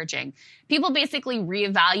encouraging. People basically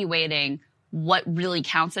reevaluating what really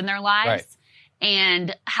counts in their lives. Right.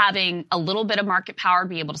 And having a little bit of market power,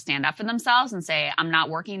 be able to stand up for themselves and say, I'm not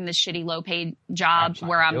working this shitty low-paid job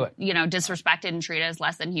where I'm, disrespected and treated as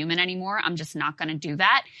less than human anymore. I'm just not going to do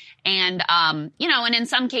that. And, and in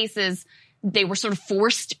some cases, they were sort of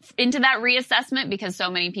forced into that reassessment because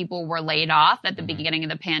so many people were laid off at the beginning of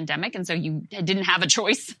the pandemic. And so you didn't have a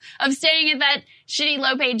choice of staying at that shitty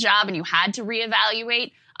low-paid job and you had to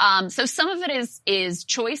reevaluate. So some of it is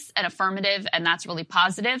choice and affirmative, and that's really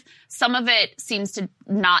positive. Some of it seems to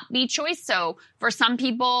not be choice. So for some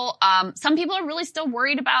people are really still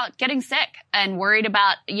worried about getting sick and worried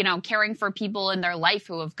about, caring for people in their life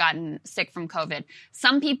who have gotten sick from COVID.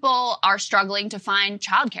 Some people are struggling to find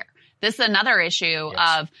childcare. This is another issue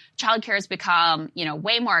of childcare has become,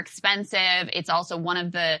 way more expensive. It's also one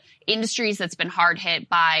of the industries that's been hard hit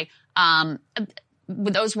by,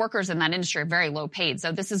 those workers in that industry are very low paid.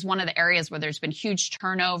 So this is one of the areas where there's been huge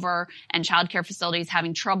turnover and childcare facilities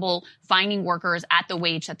having trouble finding workers at the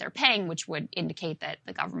wage that they're paying, which would indicate that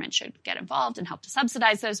the government should get involved and help to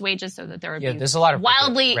subsidize those wages so that there would be there's a lot of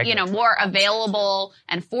wildly, more available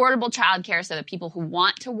and affordable childcare so that people who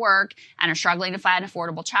want to work and are struggling to find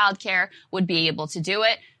affordable childcare would be able to do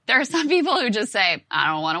it. There are some people who just say, I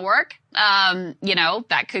don't want to work.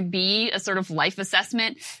 That could be a sort of life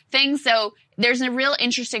assessment thing. So there's a real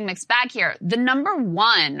interesting mixed bag here. The number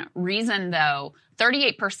one reason, though,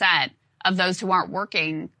 38% of those who aren't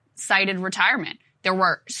working cited retirement. There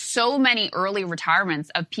were so many early retirements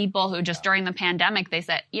of people who just during the pandemic, they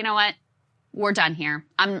said, you know what, we're done here.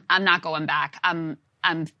 I'm not going back. I'm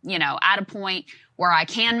at a point where I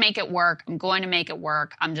can make it work. I'm going to make it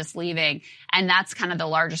work. I'm just leaving. And that's kind of the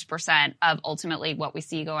largest percent of ultimately what we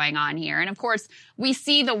see going on here. And of course, we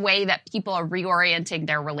see the way that people are reorienting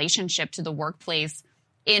their relationship to the workplace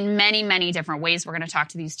in many, many different ways. We're going to talk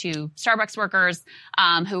to these two Starbucks workers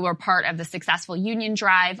who were part of the successful union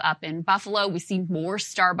drive up in Buffalo. We see more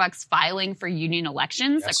Starbucks filing for union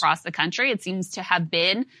elections across the country. It seems to have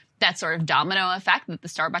been that sort of domino effect that the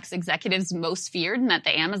Starbucks executives most feared and that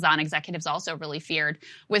the Amazon executives also really feared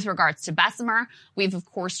with regards to Bessemer. We've, of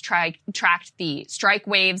course, tracked the strike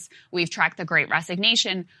waves. We've tracked the Great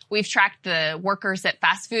Resignation. We've tracked the workers at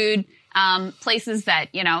fast food places that,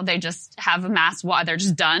 they just have a mass, they're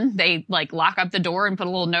just done. They lock up the door and put a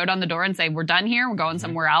little note on the door and say, we're done here. We're going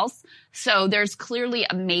somewhere else. So there's clearly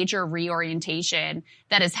a major reorientation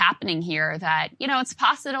that is happening here that, it's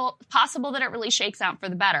possible that it really shakes out for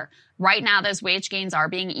the better. Right now, those wage gains are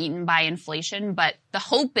being eaten by inflation, but the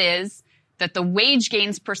hope is that the wage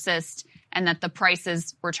gains persist and that the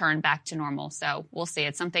prices return back to normal. So we'll see.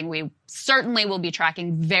 It's something we certainly will be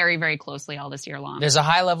tracking very, very closely all this year long. There's a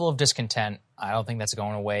high level of discontent. I don't think that's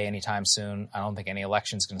going away anytime soon. I don't think any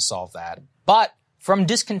election is going to solve that. But from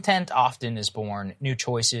discontent often is born new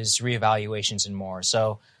choices, reevaluations, and more.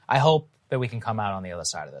 So I hope that we can come out on the other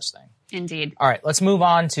side of this thing. Indeed. All right, let's move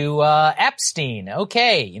on to Epstein.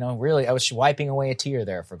 Okay, really, I was wiping away a tear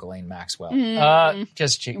there for Ghislaine Maxwell.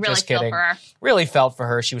 Just kidding. Felt for her. Really felt for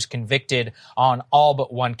her. She was convicted on all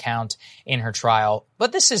but one count in her trial.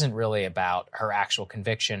 But this isn't really about her actual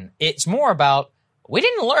conviction. It's more about we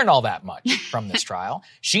didn't learn all that much from this trial.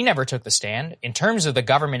 She never took the stand. In terms of the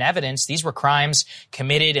government evidence, these were crimes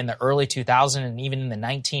committed in the early 2000s and even in the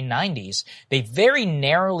 1990s. They very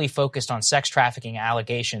narrowly focused on sex trafficking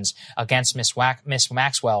allegations against Miss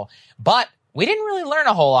Maxwell. But we didn't really learn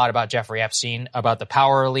a whole lot about Jeffrey Epstein, about the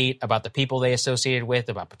power elite, about the people they associated with,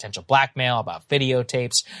 about potential blackmail, about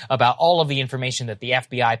videotapes, about all of the information that the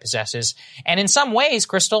FBI possesses. And in some ways,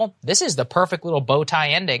 Crystal, this is the perfect little bow tie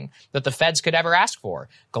ending that the feds could ever ask for.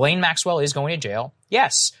 Ghislaine Maxwell is going to jail.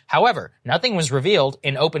 Yes. However, nothing was revealed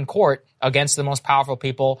in open court against the most powerful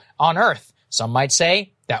people on earth. Some might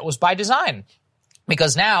say that was by design.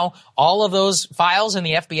 Because now all of those files in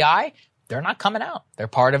the FBI, they're not coming out. They're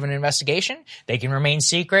part of an investigation. They can remain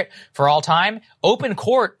secret for all time. Open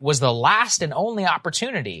court was the last and only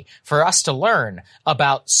opportunity for us to learn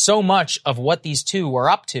about so much of what these two were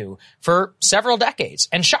up to for several decades.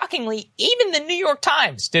 And shockingly, even the New York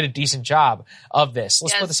Times did a decent job of this.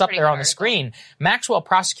 Let's put this up there on the screen. Maxwell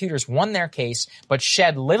prosecutors won their case, but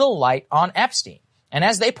shed little light on Epstein. And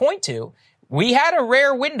as they point to, we had a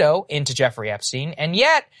rare window into Jeffrey Epstein, and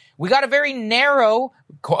yet we got a very narrow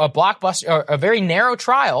a very narrow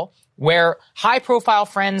trial where high-profile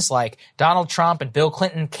friends like Donald Trump and Bill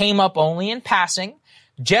Clinton came up only in passing,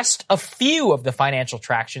 just a few of the financial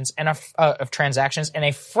transactions and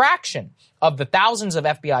a fraction of the thousands of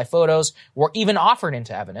FBI photos were even offered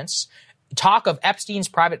into evidence. Talk of Epstein's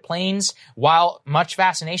private planes, while much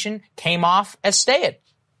fascination, came off as staid.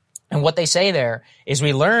 And what they say there is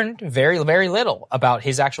we learned very, very little about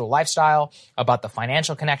his actual lifestyle, about the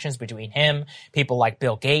financial connections between him, people like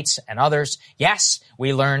Bill Gates and others. Yes,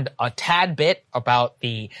 we learned a tad bit about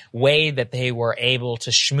the way that they were able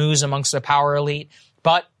to schmooze amongst the power elite,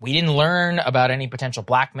 but we didn't learn about any potential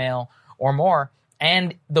blackmail or more.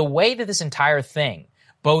 And the way that this entire thing,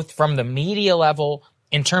 both from the media level,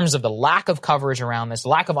 in terms of the lack of coverage around this,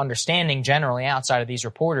 lack of understanding generally outside of these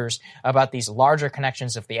reporters about these larger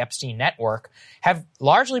connections of the Epstein network, have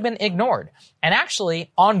largely been ignored. And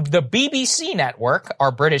actually, on the BBC network,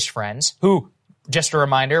 our British friends, who, just a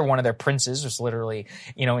reminder, one of their princes was literally,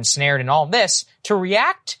 ensnared in all of this, to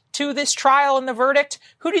react to this trial and the verdict,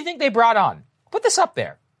 who do you think they brought on? Put this up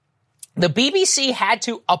there. The BBC had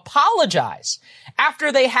to apologize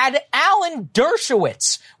after they had Alan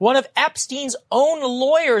Dershowitz, one of Epstein's own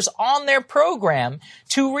lawyers, on their program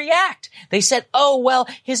to react. They said,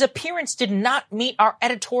 his appearance did not meet our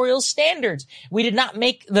editorial standards. We did not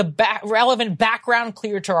make the relevant background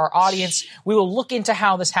clear to our audience. We will look into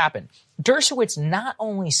how this happened. Dershowitz not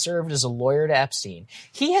only served as a lawyer to Epstein,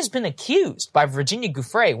 he has been accused by Virginia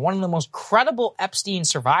Giuffre, one of the most credible Epstein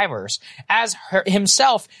survivors, as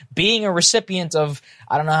himself being a recipient of,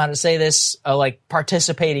 I don't know how to say this,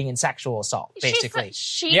 participating in sexual assault, basically.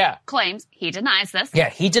 She claims, he denies this. Yeah,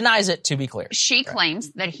 he denies it, to be clear. She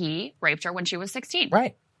claims that he raped her when she was 16.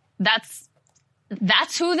 Right. That's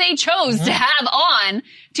who they chose to have on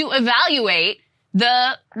to evaluate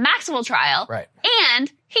the Maxwell trial. Right.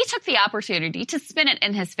 And he took the opportunity to spin it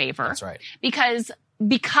in his favor. That's right. Because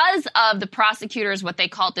of the prosecutors, what they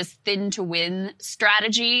call this thin to win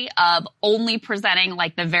strategy of only presenting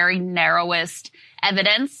the very narrowest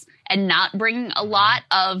evidence and not bringing a lot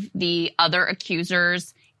of the other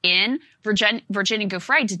accusers in. Virginia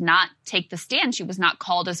Giuffre did not take the stand. She was not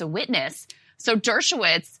called as a witness. So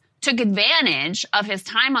Dershowitz took advantage of his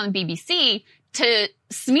time on the BBC to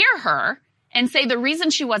smear her and say the reason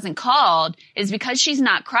she wasn't called is because she's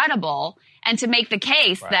not credible, and to make the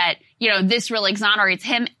case that, this really exonerates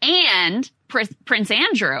him and Prince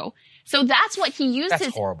Andrew. So that's what he used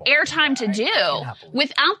his airtime to do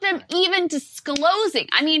without them even disclosing.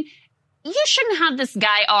 I mean, you shouldn't have this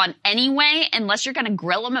guy on anyway unless you're going to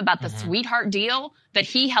grill him about the sweetheart deal that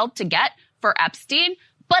he helped to get for Epstein.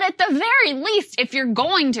 But at the very least, if you're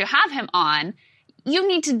going to have him on, you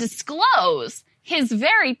need to disclose his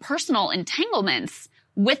very personal entanglements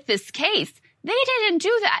with this case. They didn't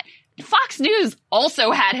do that. Fox News also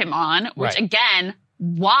had him on, which again,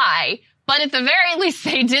 why? But at the very least,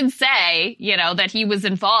 they did say, that he was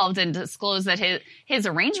involved and disclosed that his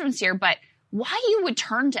arrangements here. But why you would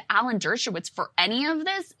turn to Alan Dershowitz for any of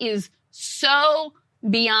this is so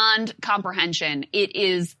beyond comprehension. It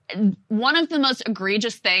is one of the most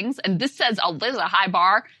egregious things, and this is a high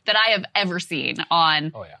bar that I have ever seen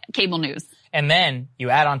on cable news. And then you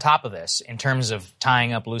add on top of this, in terms of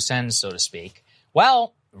tying up loose ends, so to speak,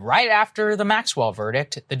 well, right after the Maxwell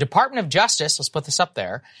verdict, the Department of Justice, let's put this up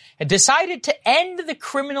there, had decided to end the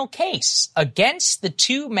criminal case against the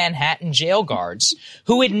 2 Manhattan jail guards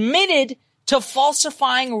who admitted to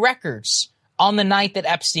falsifying records on the night that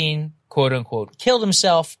Epstein, quote unquote, killed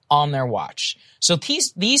himself on their watch. So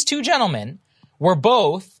these 2 gentlemen were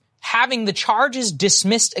both having the charges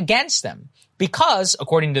dismissed against them because,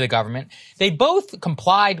 according to the government, they both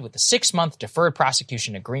complied with the 6-month deferred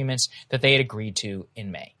prosecution agreements that they had agreed to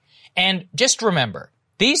in May. And just remember,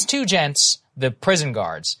 these 2 gents, the prison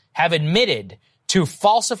guards, have admitted to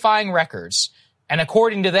falsifying records, and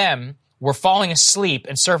according to them, were falling asleep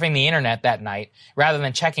and surfing the internet that night rather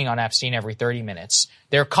than checking on Epstein every 30 minutes.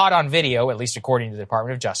 They're caught on video, at least according to the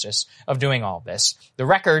Department of Justice, of doing all this. The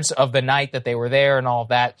records of the night that they were there and all of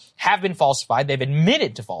that have been falsified. They've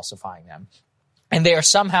admitted to falsifying them. And they are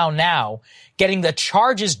somehow now getting the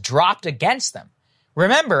charges dropped against them.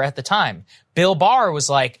 Remember, at the time, Bill Barr was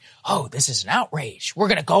like, oh, this is an outrage. We're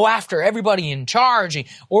going to go after everybody in charge. He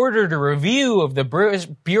ordered a review of the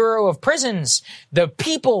Bureau of Prisons, the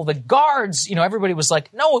people, the guards. You know, everybody was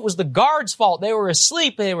like, no, it was the guards' fault. They were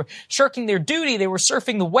asleep. They were shirking their duty. They were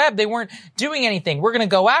surfing the web. They weren't doing anything. We're going to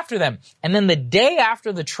go after them. And then the day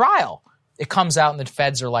after the trial, it comes out and the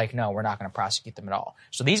feds are like, no, we're not going to prosecute them at all.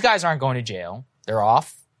 So these guys aren't going to jail. They're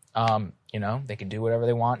off. You know, they can do whatever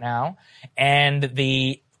they want now. And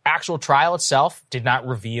the actual trial itself did not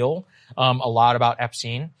reveal a lot about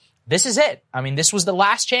Epstein. This is it. I mean, this was the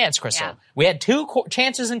last chance, Crystal. Yeah. We had 2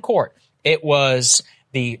 chances in court. It was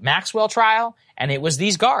the Maxwell trial and it was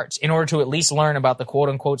these guards in order to at least learn about the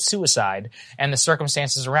quote-unquote suicide and the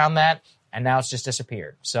circumstances around that. And now it's just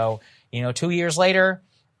disappeared. So, you know, 2 years later,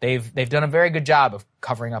 They've done a very good job of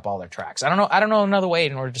covering up all their tracks. I don't know another way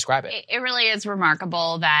in order to describe it. It really is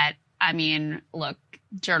remarkable that, I mean, look,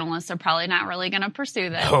 journalists are probably not really going to pursue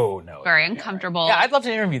this. Oh, no. Very uncomfortable. Yeah, I'd love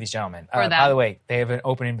to interview these gentlemen. By the way, they have an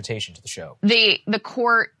open invitation to the show. The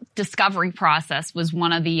court discovery process was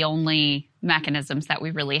one of the only mechanisms that we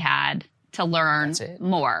really had to learn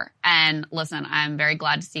more. And listen, I'm very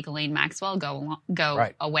glad to see Ghislaine Maxwell go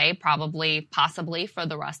right. away, possibly for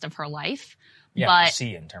the rest of her life. Yeah, but we'll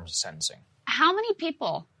see in terms of sentencing. How many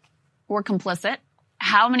people were complicit?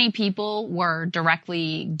 How many people were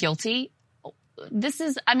directly guilty? This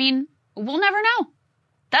is, I mean, we'll never know.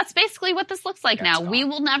 That's basically what this looks like now. We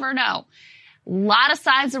will never know. A lot of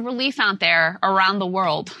sighs of relief out there around the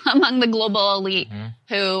world among the global elite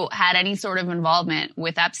who had any sort of involvement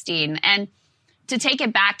with Epstein. And to take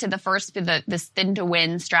it back to this thin to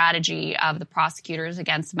win strategy of the prosecutors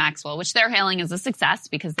against Maxwell, which they're hailing as a success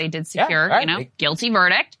because they did secure, guilty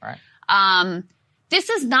verdict. Right. This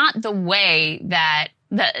is not the way that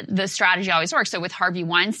the strategy always works. So with Harvey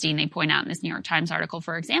Weinstein, they point out in this New York Times article,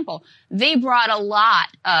 for example, they brought a lot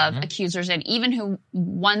of accusers in, even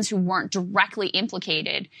ones who weren't directly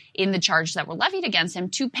implicated in the charges that were levied against him,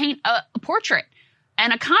 to paint a portrait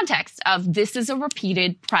and a context of this is a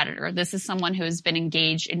repeated predator. This is someone who has been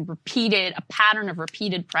engaged in a pattern of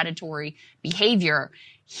repeated predatory behavior.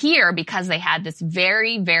 Here, because they had this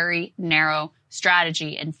very, very narrow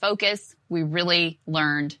strategy and focus, we really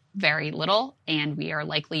learned very little, and we are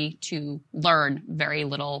likely to learn very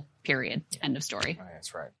little, period. End of story.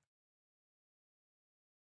 That's right.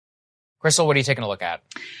 Crystal, what are you taking a look at?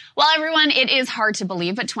 Well, everyone, it is hard to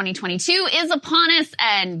believe, but 2022 is upon us,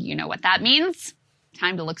 and you know what that means.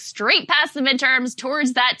 Time to look straight past the midterms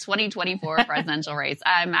towards that 2024 presidential race.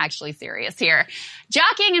 I'm actually serious here.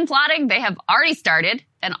 Jockeying and plotting, they have already started,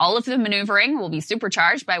 and all of the maneuvering will be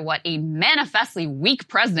supercharged by what a manifestly weak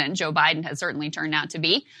president Joe Biden has certainly turned out to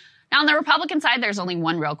be. Now, on the Republican side, there's only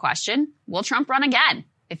one real question. Will Trump run again?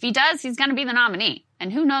 If he does, he's going to be the nominee.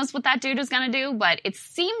 And who knows what that dude is going to do, but it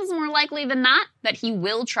seems more likely than not that he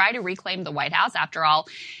will try to reclaim the White House. After all,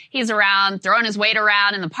 he's around throwing his weight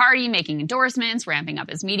around in the party, making endorsements, ramping up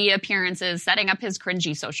his media appearances, setting up his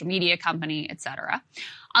cringy social media company, etc.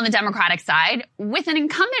 On the Democratic side, with an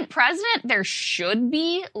incumbent president, there should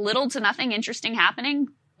be little to nothing interesting happening,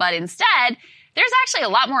 but instead, there's actually a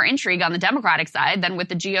lot more intrigue on the Democratic side than with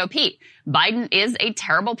the GOP. Biden is a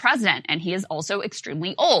terrible president, and he is also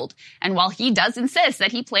extremely old. And while he does insist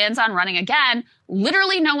that he plans on running again,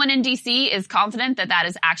 literally no one in D.C. is confident that that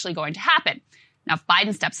is actually going to happen. Now, if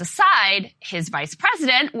Biden steps aside, his vice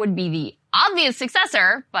president would be the obvious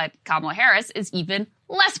successor, but Kamala Harris is even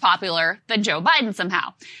less popular than Joe Biden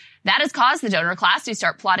somehow. That has caused the donor class to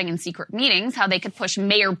start plotting in secret meetings how they could push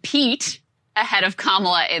Mayor Pete ahead of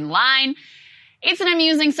Kamala in line. It's an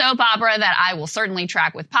amusing soap opera that I will certainly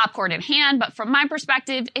track with popcorn in hand, but from my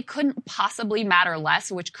perspective, it couldn't possibly matter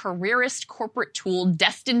less which careerist corporate tool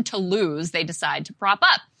destined to lose they decide to prop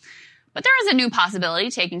up. But there is a new possibility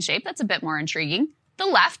taking shape that's a bit more intriguing. The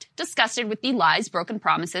left, disgusted with the lies, broken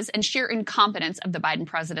promises, and sheer incompetence of the Biden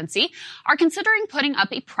presidency, are considering putting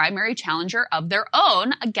up a primary challenger of their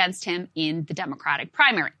own against him in the Democratic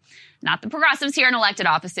primary. Not the progressives here in elected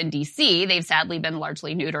office in D.C. They've sadly been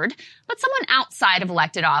largely neutered. But someone outside of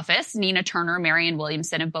elected office, Nina Turner, Marianne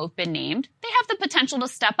Williamson, have both been named. They have the potential to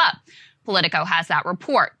step up. Politico has that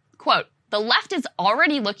report. Quote, "The left is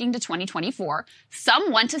already looking to 2024.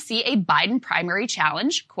 Some want to see a Biden primary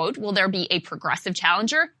challenge. Quote, will there be a progressive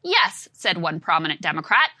challenger? Yes, said one prominent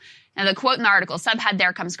Democrat." And the quote in the article subhead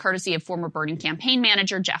there comes courtesy of former Bernie campaign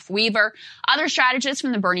manager Jeff Weaver. Other strategists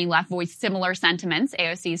from the Bernie left voiced similar sentiments.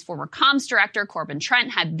 AOC's former comms director Corbin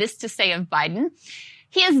Trent had this to say of Biden.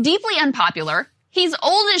 "He is deeply unpopular. He's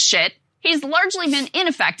old as shit. He's largely been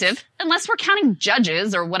ineffective, unless we're counting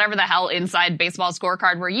judges or whatever the hell inside baseball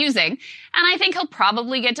scorecard we're using. And I think he'll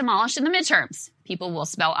probably get demolished in the midterms. People will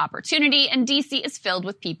smell opportunity, and D.C. is filled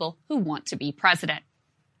with people who want to be president."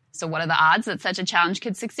 So what are the odds that such a challenge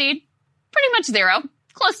could succeed? Pretty much zero.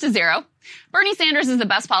 Close to zero. Bernie Sanders is the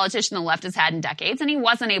best politician the left has had in decades, and he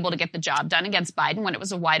wasn't able to get the job done against Biden when it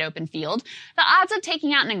was a wide open field. The odds of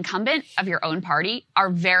taking out an incumbent of your own party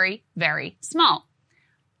are very, very small.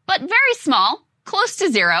 But very small, close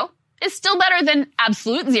to zero, is still better than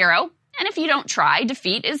absolute zero. And if you don't try,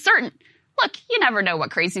 defeat is certain. Look, you never know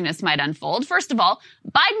what craziness might unfold. First of all,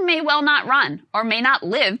 Biden may well not run or may not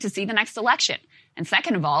live to see the next election. And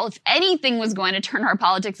second of all, if anything was going to turn our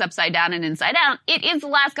politics upside down and inside out, it is the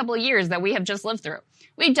last couple of years that we have just lived through.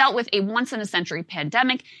 We dealt with a once-in-a-century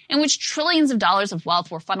pandemic in which trillions of dollars of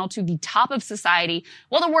wealth were funneled to the top of society,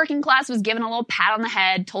 while the working class was given a little pat on the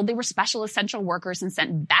head, told they were special essential workers, and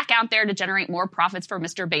sent back out there to generate more profits for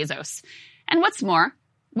Mr. Bezos. And what's more,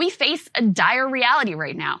 we face a dire reality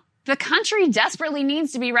right now. The country desperately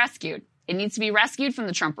needs to be rescued. It needs to be rescued from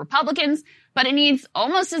the Trump Republicans, but it needs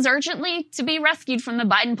almost as urgently to be rescued from the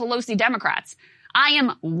Biden-Pelosi Democrats. I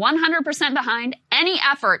am 100% behind any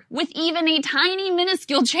effort with even a tiny,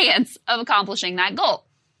 minuscule chance of accomplishing that goal.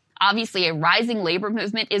 Obviously, a rising labor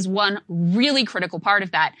movement is one really critical part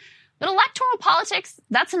of that. But electoral politics,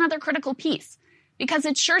 that's another critical piece. Because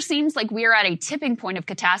it sure seems like we are at a tipping point of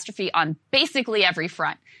catastrophe on basically every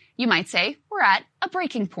front. You might say we're at a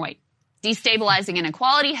breaking point. Destabilizing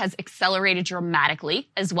inequality has accelerated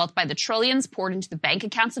dramatically as wealth by the trillions poured into the bank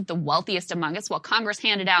accounts of the wealthiest among us while Congress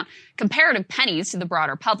handed out comparative pennies to the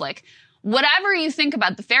broader public. Whatever you think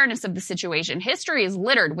about the fairness of the situation, history is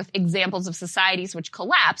littered with examples of societies which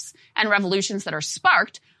collapse and revolutions that are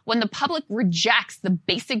sparked when the public rejects the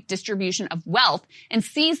basic distribution of wealth and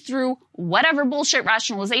sees through whatever bullshit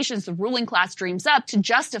rationalizations the ruling class dreams up to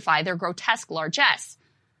justify their grotesque largesse.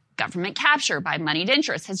 Government capture by moneyed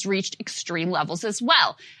interests has reached extreme levels as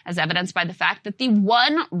well, as evidenced by the fact that the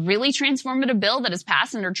one really transformative bill that has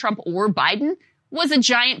passed under Trump or Biden was a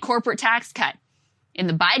giant corporate tax cut. In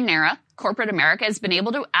the Biden era, corporate America has been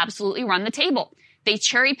able to absolutely run the table. They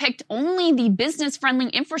cherry-picked only the business-friendly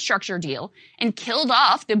infrastructure deal and killed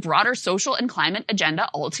off the broader social and climate agenda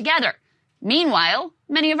altogether. Meanwhile,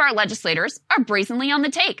 many of our legislators are brazenly on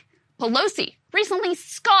the take. Pelosi recently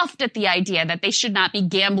scoffed at the idea that they should not be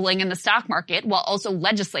gambling in the stock market while also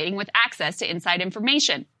legislating with access to inside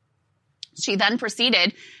information. She then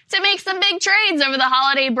proceeded to make some big trades over the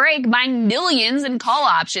holiday break, buying millions in call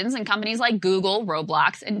options in companies like Google,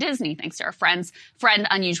 Roblox, and Disney, thanks to our friend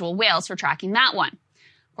Unusual Whales for tracking that one.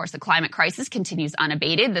 Of course, the climate crisis continues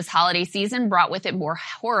unabated. This holiday season brought with it more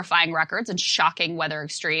horrifying records and shocking weather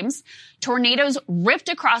extremes. Tornadoes ripped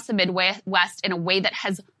across the Midwest in a way that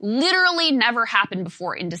has literally never happened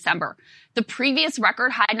before in December. The previous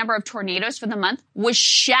record high number of tornadoes for the month was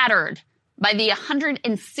shattered by the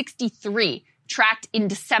 163 tracked in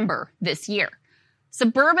December this year.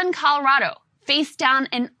 Suburban Colorado faced down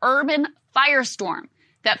an urban firestorm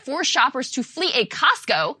that forced shoppers to flee a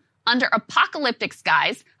Costco under apocalyptic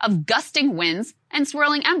skies of gusting winds and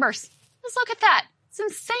swirling embers. Just look at that. It's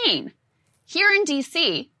insane. Here in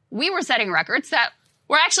D.C., we were setting records that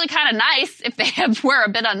were actually kind of nice if they were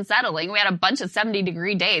a bit unsettling. We had a bunch of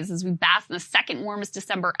 70-degree days as we basked in the second warmest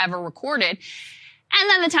December ever recorded. And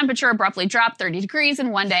then the temperature abruptly dropped 30 degrees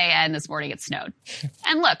in one day, and this morning it snowed.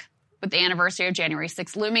 And look, with the anniversary of January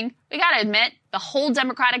 6th looming, we got to admit, the whole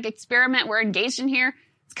democratic experiment we're engaged in here,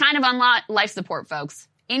 it's kind of on life support, folks.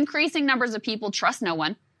 Increasing numbers of people trust no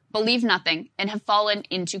one, believe nothing, and have fallen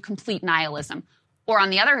into complete nihilism. Or on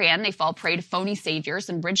the other hand, they fall prey to phony saviors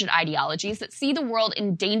and rigid ideologies that see the world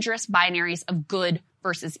in dangerous binaries of good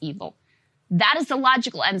versus evil. That is the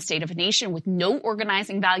logical end state of a nation with no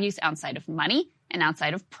organizing values outside of money and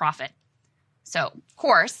outside of profit. So, of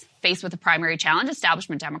course, faced with a primary challenge,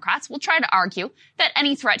 establishment Democrats will try to argue that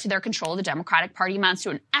any threat to their control of the Democratic Party amounts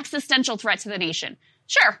to an existential threat to the nation.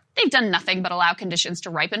 Sure, they've done nothing but allow conditions to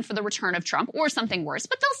ripen for the return of Trump or something worse,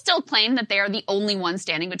 but they'll still claim that they are the only ones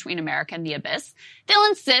standing between America and the abyss. They'll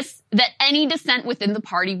insist that any dissent within the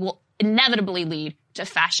party will inevitably lead to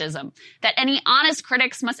fascism, that any honest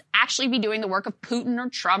critics must actually be doing the work of Putin or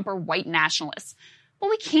Trump or white nationalists. But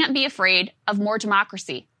we can't be afraid of more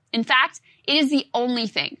democracy. In fact, it is the only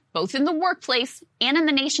thing, both in the workplace and in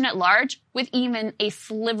the nation at large, with even a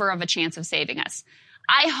sliver of a chance of saving us.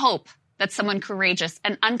 I hope that someone courageous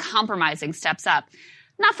and uncompromising steps up,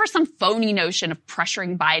 not for some phony notion of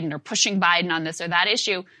pressuring Biden or pushing Biden on this or that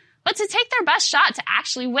issue, but to take their best shot to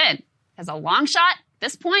actually win. As a long shot, at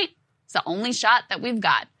this point, it's the only shot that we've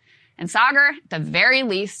got. And Sagar, at the very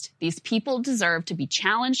least, these people deserve to be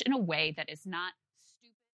challenged in a way that is not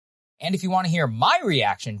stupid. And if you want to hear my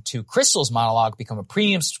reaction to Crystal's monologue, become a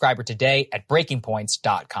premium subscriber today at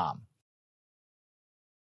breakingpoints.com.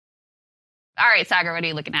 All right, Sagar, what are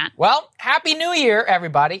you looking at? Well, Happy New Year,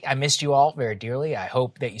 everybody. I missed you all very dearly. I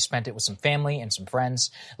hope that you spent it with some family and some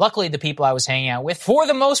friends. Luckily, the people I was hanging out with, for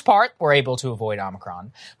the most part, were able to avoid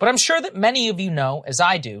Omicron. But I'm sure that many of you know, as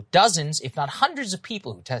I do, dozens, if not hundreds of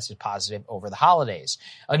people who tested positive over the holidays.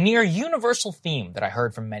 A near universal theme that I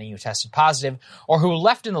heard from many who tested positive or who were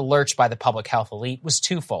left in the lurch by the public health elite was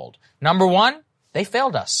twofold. Number one, they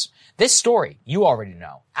failed us. This story, you already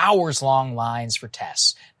know. Hours-long lines for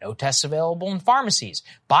tests. No tests available in pharmacies.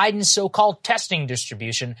 Biden's so-called testing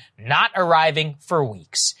distribution not arriving for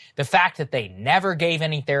weeks. The fact that they never gave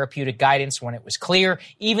any therapeutic guidance when it was clear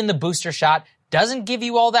even the booster shot doesn't give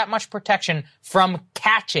you all that much protection from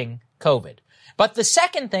catching COVID. But the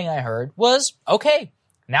second thing I heard was, okay,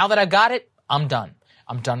 now that I've got it, I'm done.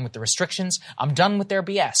 I'm done with the restrictions. I'm done with their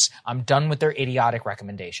BS. I'm done with their idiotic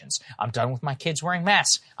recommendations. I'm done with my kids wearing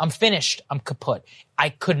masks. I'm finished. I'm kaput. I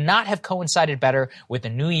could not have coincided better with the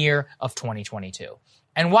new year of 2022.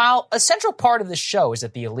 And while a central part of this show is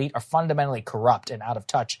that the elite are fundamentally corrupt and out of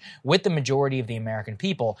touch with the majority of the American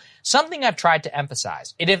people, something I've tried to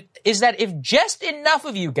emphasize is that if just enough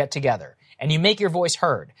of you get together and you make your voice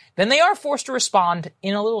heard, then they are forced to respond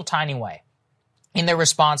in a little tiny way. In their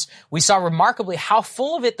response, we saw remarkably how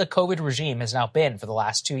full of it the COVID regime has now been for the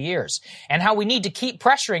last 2 years, and how we need to keep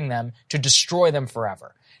pressuring them to destroy them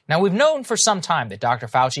forever. Now, we've known for some time that Dr.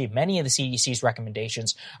 Fauci, many of the CDC's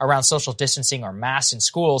recommendations around social distancing or masks in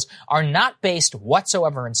schools are not based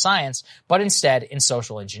whatsoever in science, but instead in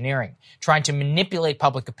social engineering, trying to manipulate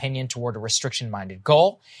public opinion toward a restriction-minded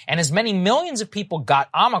goal. And as many millions of people got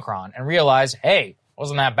Omicron and realized, hey,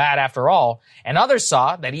 wasn't that bad after all, and others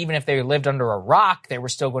saw that even if they lived under a rock, they were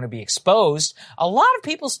still going to be exposed, a lot of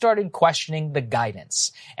people started questioning the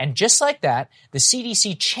guidance. And just like that, the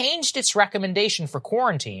CDC changed its recommendation for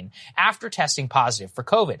quarantine after testing positive for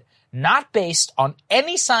COVID, not based on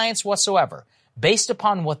any science whatsoever, based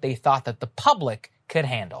upon what they thought that the public could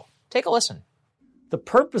handle. Take a listen. The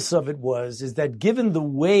purpose of it is that given the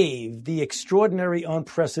wave, the extraordinary,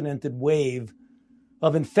 unprecedented wave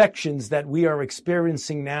of infections that we are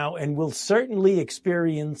experiencing now and will certainly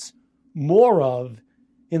experience more of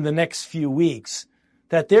in the next few weeks,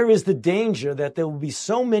 that there is the danger that there will be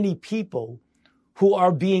so many people who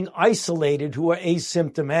are being isolated, who are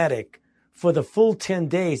asymptomatic for the full 10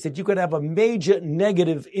 days, that you could have a major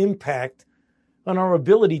negative impact on our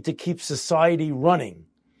ability to keep society running.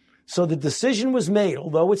 So the decision was made,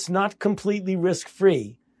 although it's not completely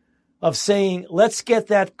risk-free, of saying, let's get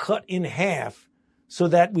that cut in half so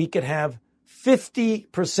that we could have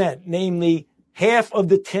 50%, namely half of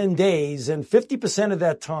the 10 days, and 50% of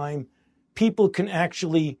that time, people can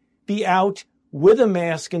actually be out with a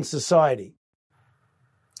mask in society.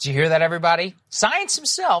 Did you hear that, everybody? Science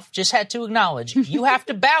himself just had to acknowledge you have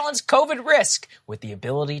to balance COVID risk with the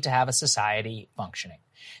ability to have a society functioning.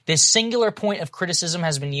 This singular point of criticism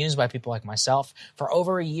has been used by people like myself for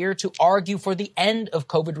over a year to argue for the end of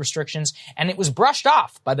COVID restrictions, and it was brushed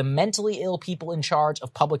off by the mentally ill people in charge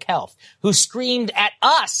of public health who screamed at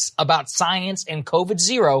us about science and COVID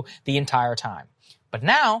zero the entire time. But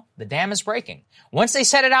now, the dam is breaking. Once they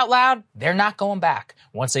said it out loud, they're not going back.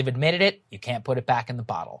 Once they've admitted it, you can't put it back in the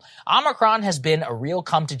bottle. Omicron has been a real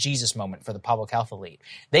come-to-Jesus moment for the public health elite.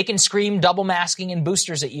 They can scream double masking and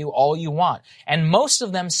boosters at you all you want, and most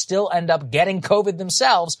of them still end up getting COVID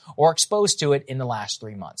themselves or exposed to it in the last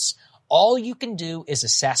 3 months. All you can do is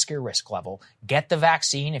assess your risk level, get the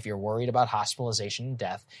vaccine if you're worried about hospitalization and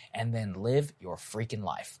death, and then live your freaking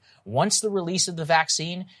life. Once the release of the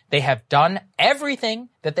vaccine, they have done everything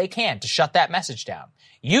that they can to shut that message down,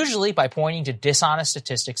 usually by pointing to dishonest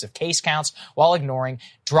statistics of case counts while ignoring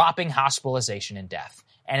dropping hospitalization and death.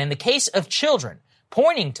 And in the case of children,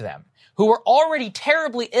 pointing to them who were already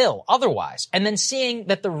terribly ill otherwise, and then seeing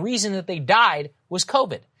that the reason that they died was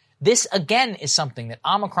COVID. This, again, is something that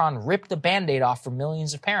Omicron ripped the Band-Aid off for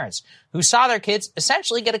millions of parents who saw their kids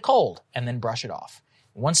essentially get a cold and then brush it off.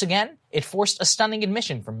 Once again, it forced a stunning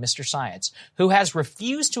admission from Mr. Science, who has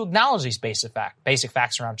refused to acknowledge these basic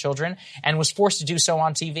facts around children and was forced to do so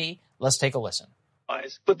on TV. Let's take a listen.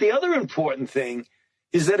 But the other important thing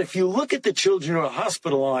is that if you look at the children who are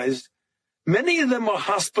hospitalized, many of them are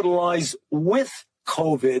hospitalized with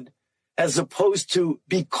COVID as opposed to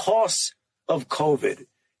because of COVID.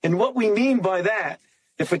 And what we mean by that,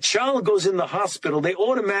 if a child goes in the hospital, they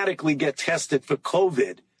automatically get tested for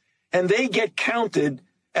COVID, and they get counted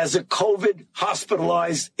as a COVID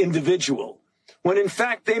hospitalized individual, when in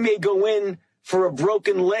fact they may go in for a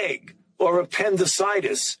broken leg or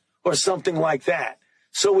appendicitis or something like that.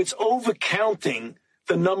 So it's overcounting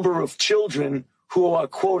the number of children who are,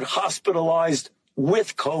 quote, hospitalized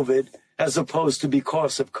with COVID as opposed to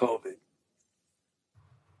because of COVID.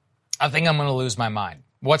 I think I'm going to lose my mind.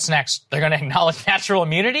 What's next? They're going to acknowledge natural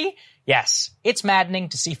immunity? Yes, it's maddening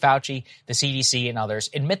to see Fauci, the CDC, and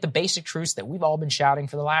others admit the basic truths that we've all been shouting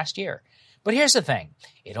for the last year. But here's the thing.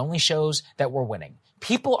 It only shows that we're winning.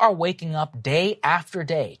 People are waking up day after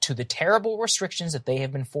day to the terrible restrictions that they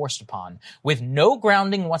have been forced upon with no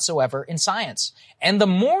grounding whatsoever in science. And the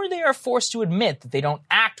more they are forced to admit that they don't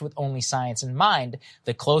act with only science in mind,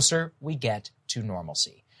 the closer we get to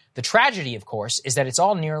normalcy. The tragedy, of course, is that it's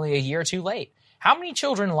all nearly a year too late. How many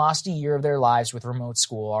children lost a year of their lives with remote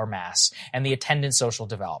school or mass and the attendant social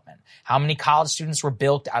development? How many college students were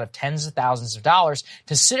bilked out of tens of thousands of dollars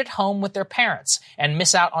to sit at home with their parents and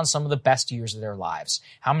miss out on some of the best years of their lives?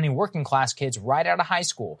 How many working class kids right out of high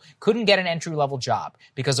school couldn't get an entry-level job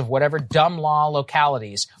because of whatever dumb law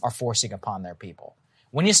localities are forcing upon their people?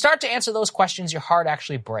 When you start to answer those questions, your heart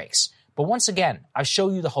actually breaks. But once again, I show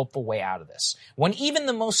you the hopeful way out of this. When even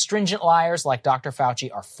the most stringent liars like Dr.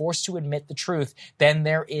 Fauci are forced to admit the truth, then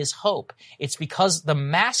there is hope. It's because the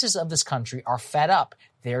masses of this country are fed up.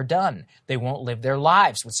 They're done. They won't live their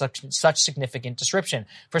lives with such significant disruption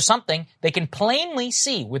for something they can plainly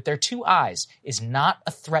see with their two eyes is not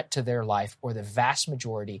a threat to their life or the vast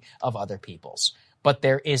majority of other people's. But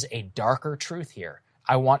there is a darker truth here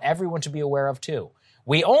I want everyone to be aware of too.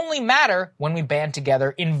 We only matter when we band together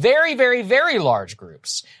in very, very, very large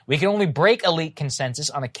groups. We can only break elite consensus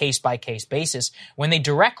on a case-by-case basis when they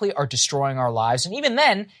directly are destroying our lives, and even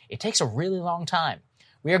then, it takes a really long time.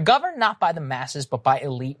 We are governed not by the masses, but by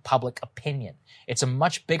elite public opinion. It's a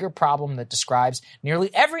much bigger problem that describes nearly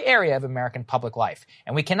every area of American public life,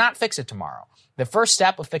 and we cannot fix it tomorrow. The first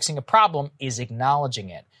step of fixing a problem is acknowledging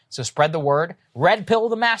it. So spread the word, red pill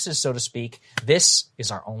the masses, so to speak. This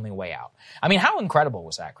is our only way out. I mean, how incredible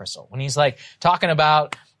was that, Crystal? When he's like talking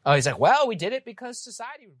about, he's like, well, we did it because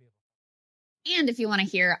society would be able to. And if you want to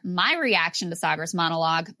hear my reaction to Sagar's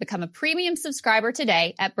monologue, become a premium subscriber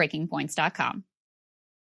today at breakingpoints.com.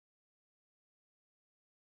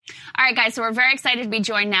 All right, guys, so we're very excited to be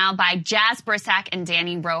joined now by Jazz Brissac and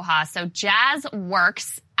Danny Rojas. So Jazz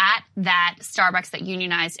works at that Starbucks that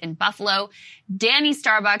unionized in Buffalo. Danny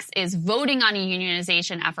Starbucks is voting on a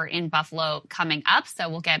unionization effort in Buffalo coming up. So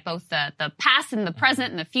we'll get both the past and the present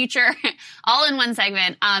and the future all in one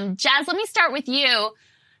segment. Jazz, let me start with you.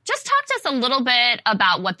 Just talk to us a little bit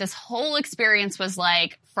about what this whole experience was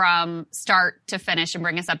like from start to finish and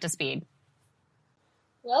bring us up to speed.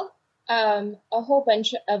 Well, a whole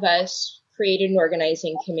bunch of us created an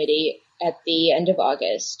organizing committee at the end of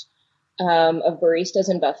August of baristas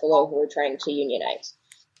in Buffalo who were trying to unionize.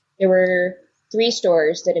 There were 3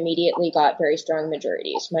 stores that immediately got very strong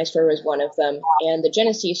majorities. My store was one of them, and the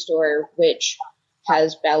Genesee store, which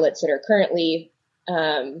has ballots that are currently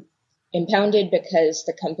impounded because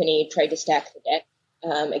the company tried to stack the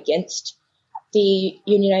deck against the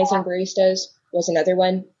unionizing baristas, was another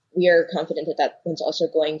one. We are confident that that one's also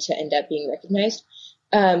going to end up being recognized.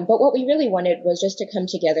 But what we really wanted was just to come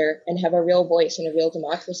together and have a real voice and a real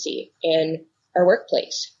democracy in our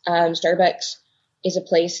workplace. Starbucks is a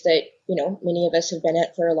place that, many of us have been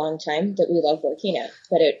at for a long time, that we love working at,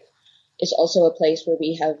 but it is also a place where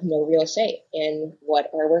we have no real say in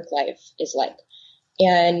what our work life is like.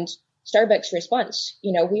 And Starbucks' response,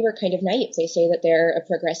 we were kind of naive. They say that they're a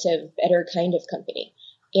progressive, better kind of company.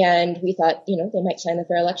 And we thought, they might sign up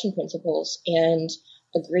for election principles and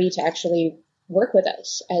agree to actually work with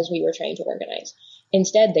us as we were trying to organize.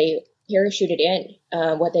 Instead, they parachuted in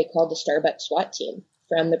what they called the Starbucks SWAT team,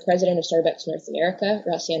 from the president of Starbucks North America,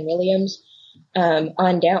 Rosanne Williams,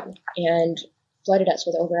 on down, and flooded us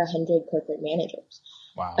with over 100 corporate managers.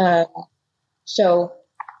 Wow. So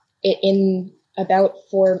in about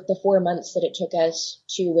the 4 months that it took us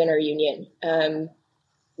to win our union,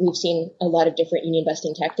 we've seen a lot of different union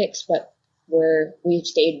busting tactics, but we've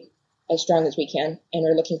stayed as strong as we can and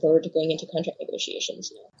are looking forward to going into contract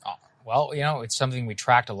negotiations now. Oh, well, it's something we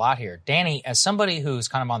tracked a lot here. Danny, as somebody who's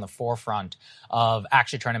kind of on the forefront of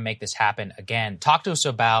actually trying to make this happen again, talk to us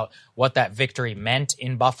about what that victory meant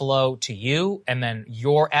in Buffalo to you, and then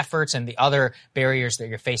your efforts and the other barriers that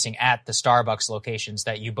you're facing at the Starbucks locations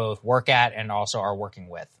that you both work at and also are working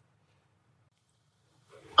with.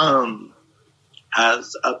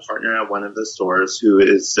 As a partner at one of the stores who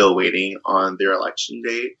is still waiting on their election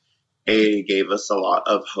date, it gave us a lot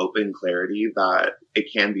of hope and clarity that it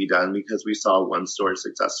can be done, because we saw one store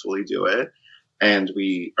successfully do it, and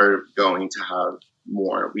we are going to have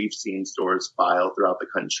more. We've seen stores file throughout the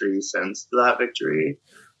country since that victory,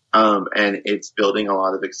 and it's building a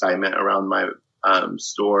lot of excitement around my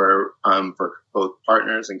store for both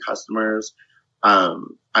partners and customers. I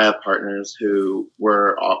have partners who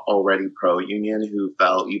were already pro-union who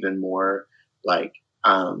felt even more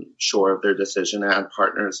sure of their decision, and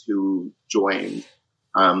partners who joined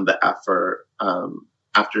the effort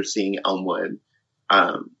after seeing Elmwood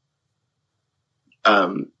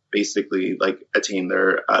basically attain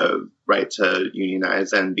their right to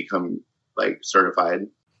unionize and become certified.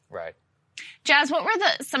 Right. Jazz, what were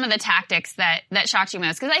some of the tactics that shocked you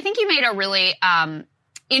most? Because I think you made a really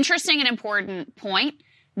interesting and important point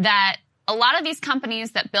that a lot of these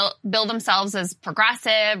companies that build themselves as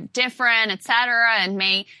progressive, different, et cetera, and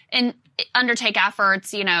may undertake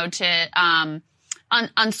efforts, to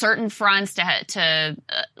on certain fronts to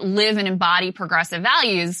live and embody progressive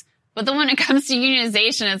values. But then when it comes to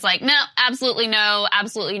unionization, it's no, absolutely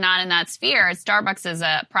not in that sphere. Starbucks is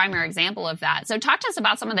a primary example of that. So talk to us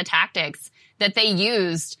about some of the tactics that they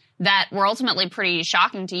used that were ultimately pretty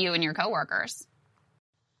shocking to you and your coworkers.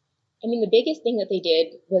 I mean, the biggest thing that they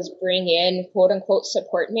did was bring in quote unquote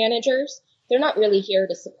support managers. They're not really here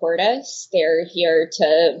to support us. They're here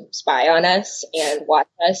to spy on us and watch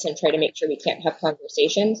us and try to make sure we can't have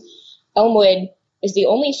conversations. Elmwood is the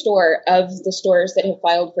only store of the stores that have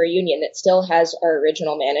filed for a union that still has our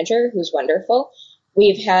original manager, who's wonderful.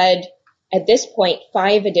 We've had, at this point,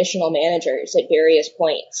 5 additional managers at various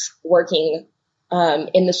points working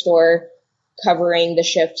in the store, covering the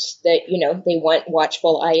shifts that, they want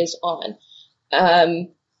watchful eyes on.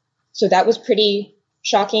 So that was pretty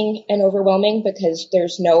shocking and overwhelming, because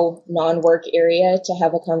there's no non-work area to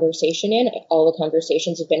have a conversation in. All the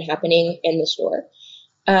conversations have been happening in the store.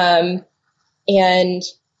 And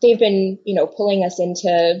they've been, pulling us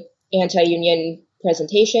into anti-union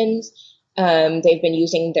presentations. They've been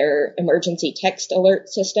using their emergency text alert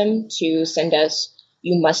system to send us,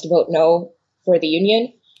 "You must vote no" for the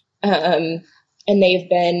union. And they've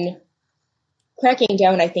been cracking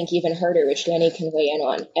down, I think, even harder, which Danny can weigh in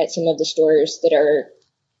on, at some of the stores that are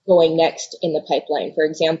going next in the pipeline. For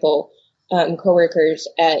example, coworkers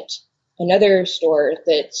at another store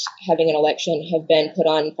that's having an election have been put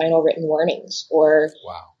on final written warnings for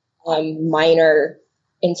minor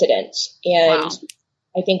incidents. And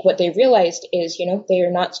I think what they realized is, they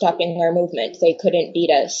are not stopping our movement. They couldn't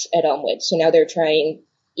beat us at Elmwood. So now they're trying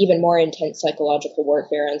even more intense psychological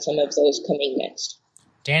warfare on some of those coming next.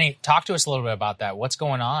 Danny, talk to us a little bit about that. What's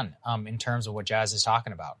going on in terms of what Jazz is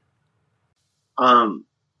talking about?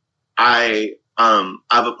 I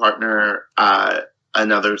have a partner at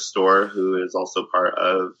another store who is also part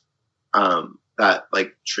of that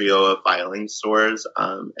trio of filing stores,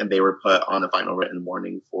 and they were put on a final written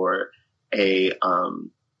warning for a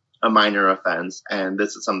minor offense. And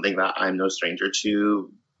this is something that I'm no stranger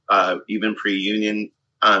to, even pre-union,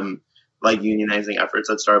 unionizing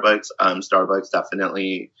efforts at Starbucks. Starbucks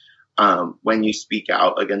definitely, when you speak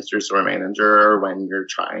out against your store manager, or when you're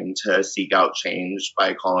trying to seek out change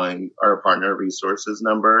by calling our partner resources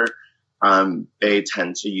number, they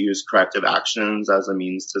tend to use corrective actions as a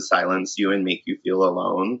means to silence you and make you feel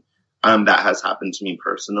alone. That has happened to me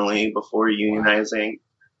personally before unionizing.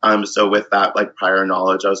 So with that, prior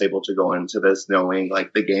knowledge, I was able to go into this knowing,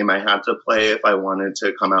 the game I had to play if I wanted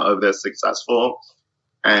to come out of this successful.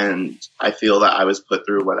 And I feel that I was put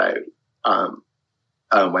through what I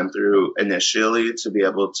went through initially to be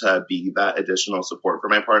able to be that additional support for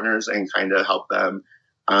my partners and kind of help them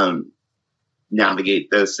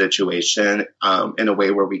navigate this situation in a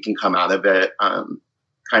way where we can come out of it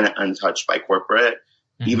kind of untouched by corporate.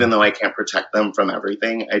 even though I can't protect them from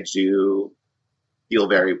everything, I do feel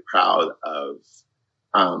very proud of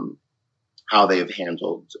how they've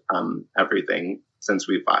handled everything since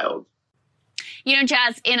we filed. You know,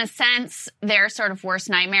 Jazz, in a sense, their sort of worst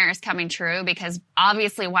nightmare is coming true, because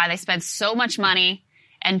obviously why they spend so much money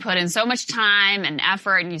and put in so much time and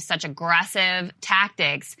effort and use such aggressive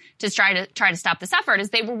tactics to try to stop this effort is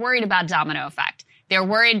they were worried about domino effect. They're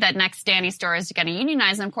worried that next Danny store is going to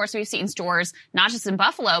unionize. And of course, we've seen stores, not just in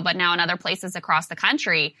Buffalo, but now in other places across the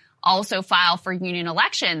country, also file for union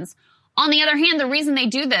elections. On the other hand, the reason they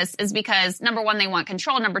do this is because, number one, they want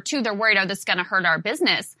control. Number two, they're worried, oh, this is going to hurt our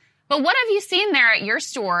business. But what have you seen there at your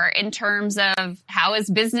store in terms of how has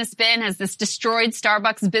business been? Has this destroyed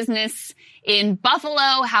Starbucks business in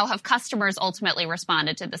Buffalo? How have customers ultimately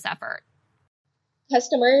responded to this effort?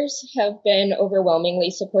 Customers have been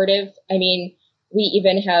overwhelmingly supportive. I mean, we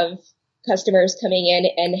even have customers coming in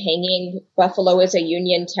and hanging Buffalo as a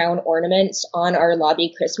union town ornaments on our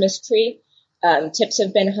lobby Christmas tree. Tips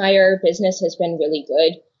have been higher. Business has been really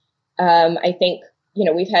good. I think, you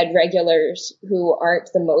know, we've had regulars who aren't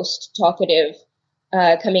the most talkative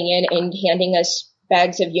coming in and handing us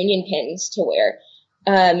bags of union pins to wear.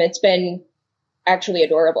 It's been actually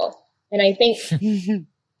adorable. And I think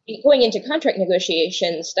going into contract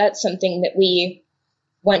negotiations, that's something that we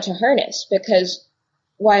want to harness, because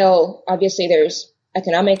while obviously there's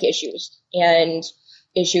economic issues and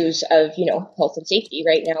issues of, you know, health and safety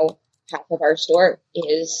right now, half of our store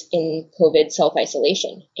is in COVID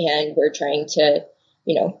self-isolation, and we're trying to,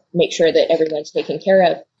 you know, make sure that everyone's taken care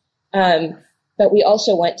of. But we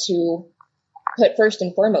also want to put first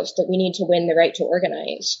and foremost that we need to win the right to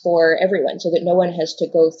organize for everyone so that no one has to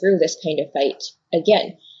go through this kind of fight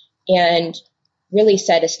again, and really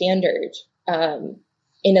set a standard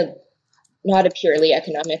in a not a purely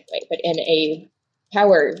economic way, but in a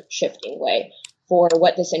power shifting way for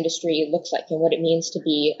what this industry looks like and what it means to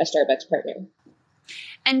be a Starbucks partner.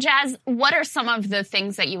 And Jazz, what are some of the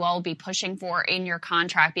things that you all will be pushing for in your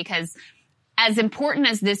contract? Because as important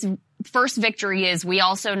as this first victory is, we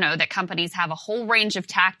also know that companies have a whole range of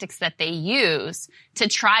tactics that they use to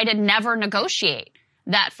try to never negotiate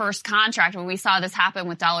that first contract. When we saw this happen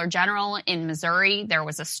with Dollar General in Missouri, there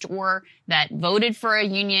was a store that voted for a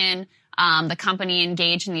union. The company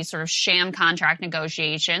engaged in these sort of sham contract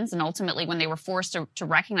negotiations. And ultimately, when they were forced to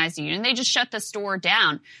recognize the union, they just shut the store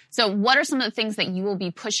down. So what are some of the things that you will be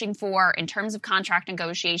pushing for in terms of contract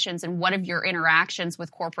negotiations? And what have your interactions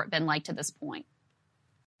with corporate been like to this point?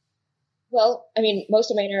 Well, I mean, most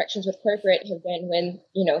of my interactions with corporate have been when,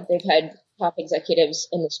 you know, they've had top executives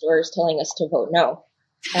in the stores telling us to vote no.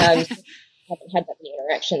 I haven't had that many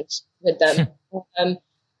interactions with them.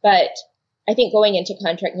 But I think going into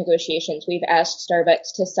contract negotiations, we've asked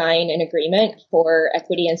Starbucks to sign an agreement for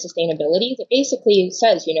equity and sustainability that basically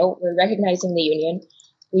says, you know, we're recognizing the union.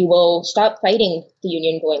 We will stop fighting the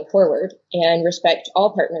union going forward and respect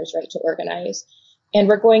all partners' right to organize. And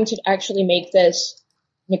we're going to actually make this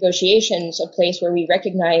negotiations a place where we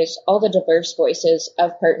recognize all the diverse voices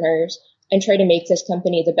of partners and try to make this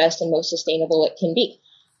company the best and most sustainable it can be.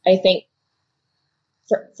 I think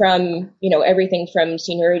from, you know, everything from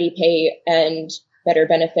seniority pay and better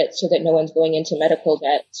benefits so that no one's going into medical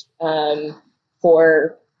debt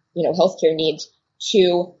for, you know, healthcare needs,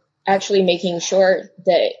 to actually making sure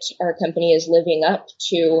that our company is living up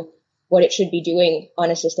to what it should be doing on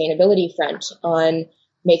a sustainability front, on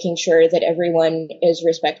making sure that everyone is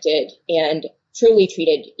respected and truly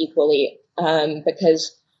treated equally,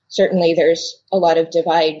 because certainly there's a lot of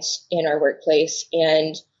divides in our workplace,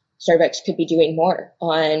 and Starbucks could be doing more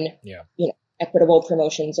on, you know, equitable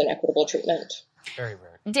promotions and equitable treatment. Very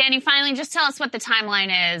rare. Danny, finally, just tell us what the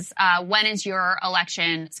timeline is. When is your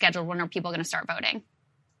election scheduled? When are people going to start voting?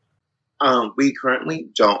 We currently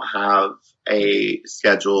don't have a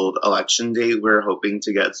scheduled election date. We're hoping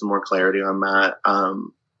to get some more clarity on that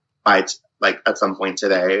by at some point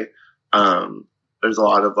today. There's a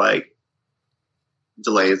lot of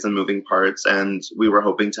delays and moving parts, and we were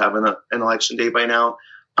hoping to have an election day by now.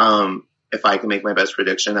 If I can make my best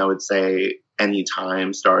prediction, I would say any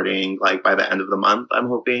time starting by the end of the month, I'm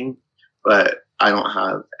hoping, but I don't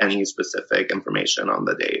have any specific information on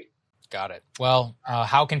the date. Got it. Well,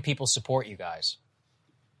 how can people support you guys?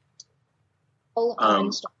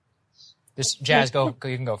 This Jazz, go.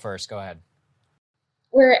 You can go first. Go ahead.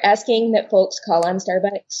 We're asking that folks call on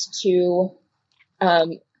Starbucks to,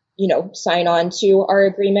 sign on to our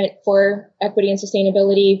agreement for equity and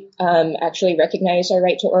sustainability, actually recognize our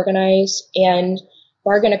right to organize, and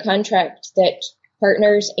bargain a contract that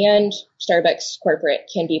partners and Starbucks corporate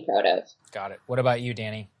can be proud of. Got it. What about you,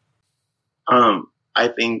 Danny? I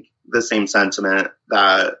think the same sentiment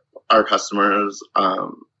that our customers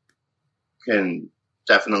can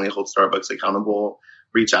definitely hold Starbucks accountable,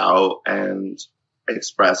 reach out and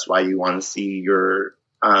express why you want to see your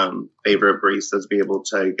favorite baristas be able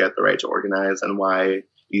to get the right to organize and why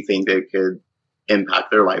you think it could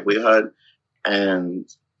impact their livelihood. And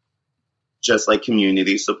just like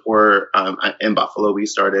community support, in Buffalo, we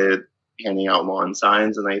started handing out lawn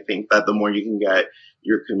signs. And I think that the more you can get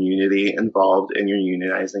your community involved in your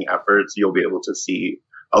unionizing efforts, you'll be able to see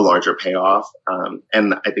a larger payoff.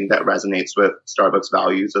 And I think that resonates with Starbucks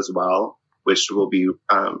values as well, which will be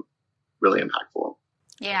really impactful.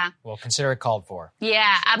 Yeah. Well, consider it called for.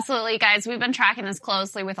 Yeah, absolutely, guys. We've been tracking this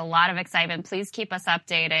closely with a lot of excitement. Please keep us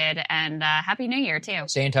updated, and Happy New Year, too.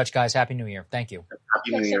 Stay in touch, guys. Happy New Year. Thank you.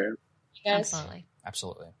 Happy New Year. Yes.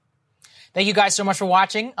 Absolutely. Thank you guys so much for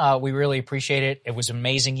watching. We really appreciate it. It was an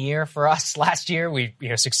amazing year for us last year. We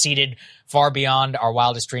succeeded far beyond our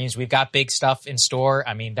wildest dreams. We've got big stuff in store.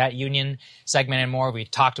 I mean, that union segment and more, we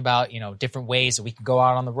talked about, different ways that we can go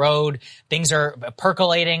out on the road. Things are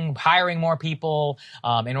percolating, hiring more people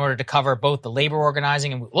in order to cover both the labor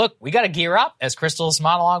organizing. And look, we got to gear up, as Crystal's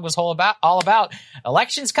monologue was all about.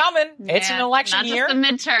 Election's coming. Yeah, it's an election year. Not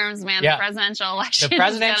just the midterms, man. Yeah. The presidential election. The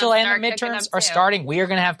presidential and the midterms are starting. We are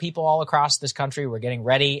going to have people all across this country. We're getting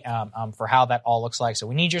ready for how that all looks like. So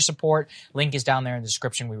we need your support. Link is down there in the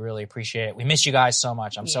description. We really appreciate it. We miss you guys so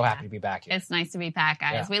much. I'm so happy to be back here. It's nice to be back,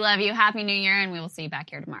 guys. Yeah. We love you. Happy New Year, and we will see you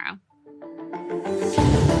back here tomorrow.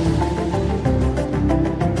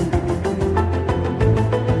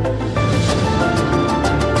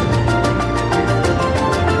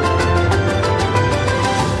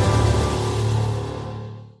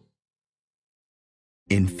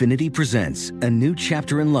 Infiniti presents a new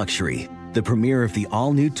chapter in luxury, the premiere of the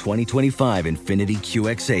all-new 2025 Infiniti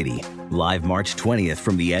QX80, live March 20th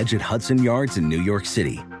from the Edge at Hudson Yards in New York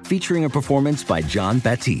City, featuring a performance by John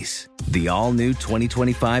Batiste. The all-new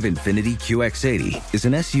 2025 Infiniti QX80 is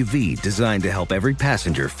an SUV designed to help every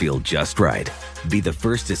passenger feel just right. Be the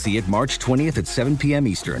first to see it March 20th at 7 p.m.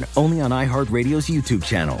 Eastern, only on iHeartRadio's YouTube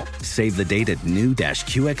channel. Save the date at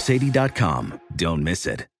new-QX80.com. Don't miss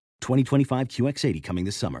it. 2025 QX80 coming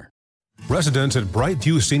this summer. Residents at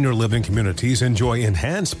Brightview Senior Living Communities enjoy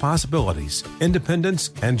enhanced possibilities,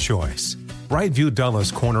 independence, and choice. Brightview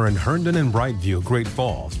Dulles Corner in Herndon and Brightview, Great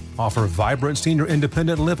Falls, offer vibrant senior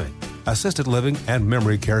independent living, assisted living, and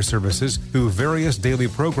memory care services through various daily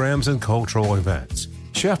programs and cultural events.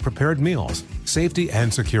 Chef-prepared meals, safety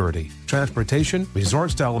and security, transportation,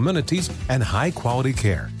 resort-style amenities, and high-quality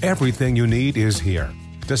care. Everything you need is here.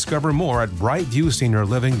 Discover more at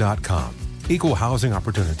brightviewseniorliving.com. Equal housing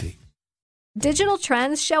opportunity. Digital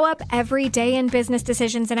trends show up every day in business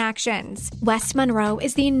decisions and actions. West Monroe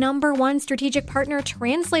is the #1 strategic partner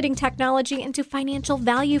translating technology into financial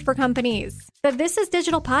value for companies. The This is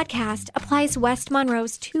Digital podcast applies West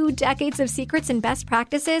Monroe's 2 decades of secrets and best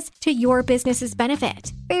practices to your business's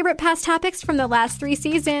benefit. Favorite past topics from the last 3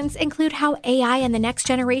 seasons include how AI and the next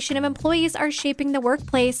generation of employees are shaping the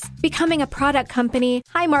workplace, becoming a product company,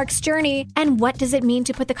 Highmark's journey, and what does it mean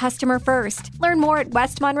to put the customer first. Learn more at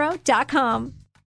westmonroe.com.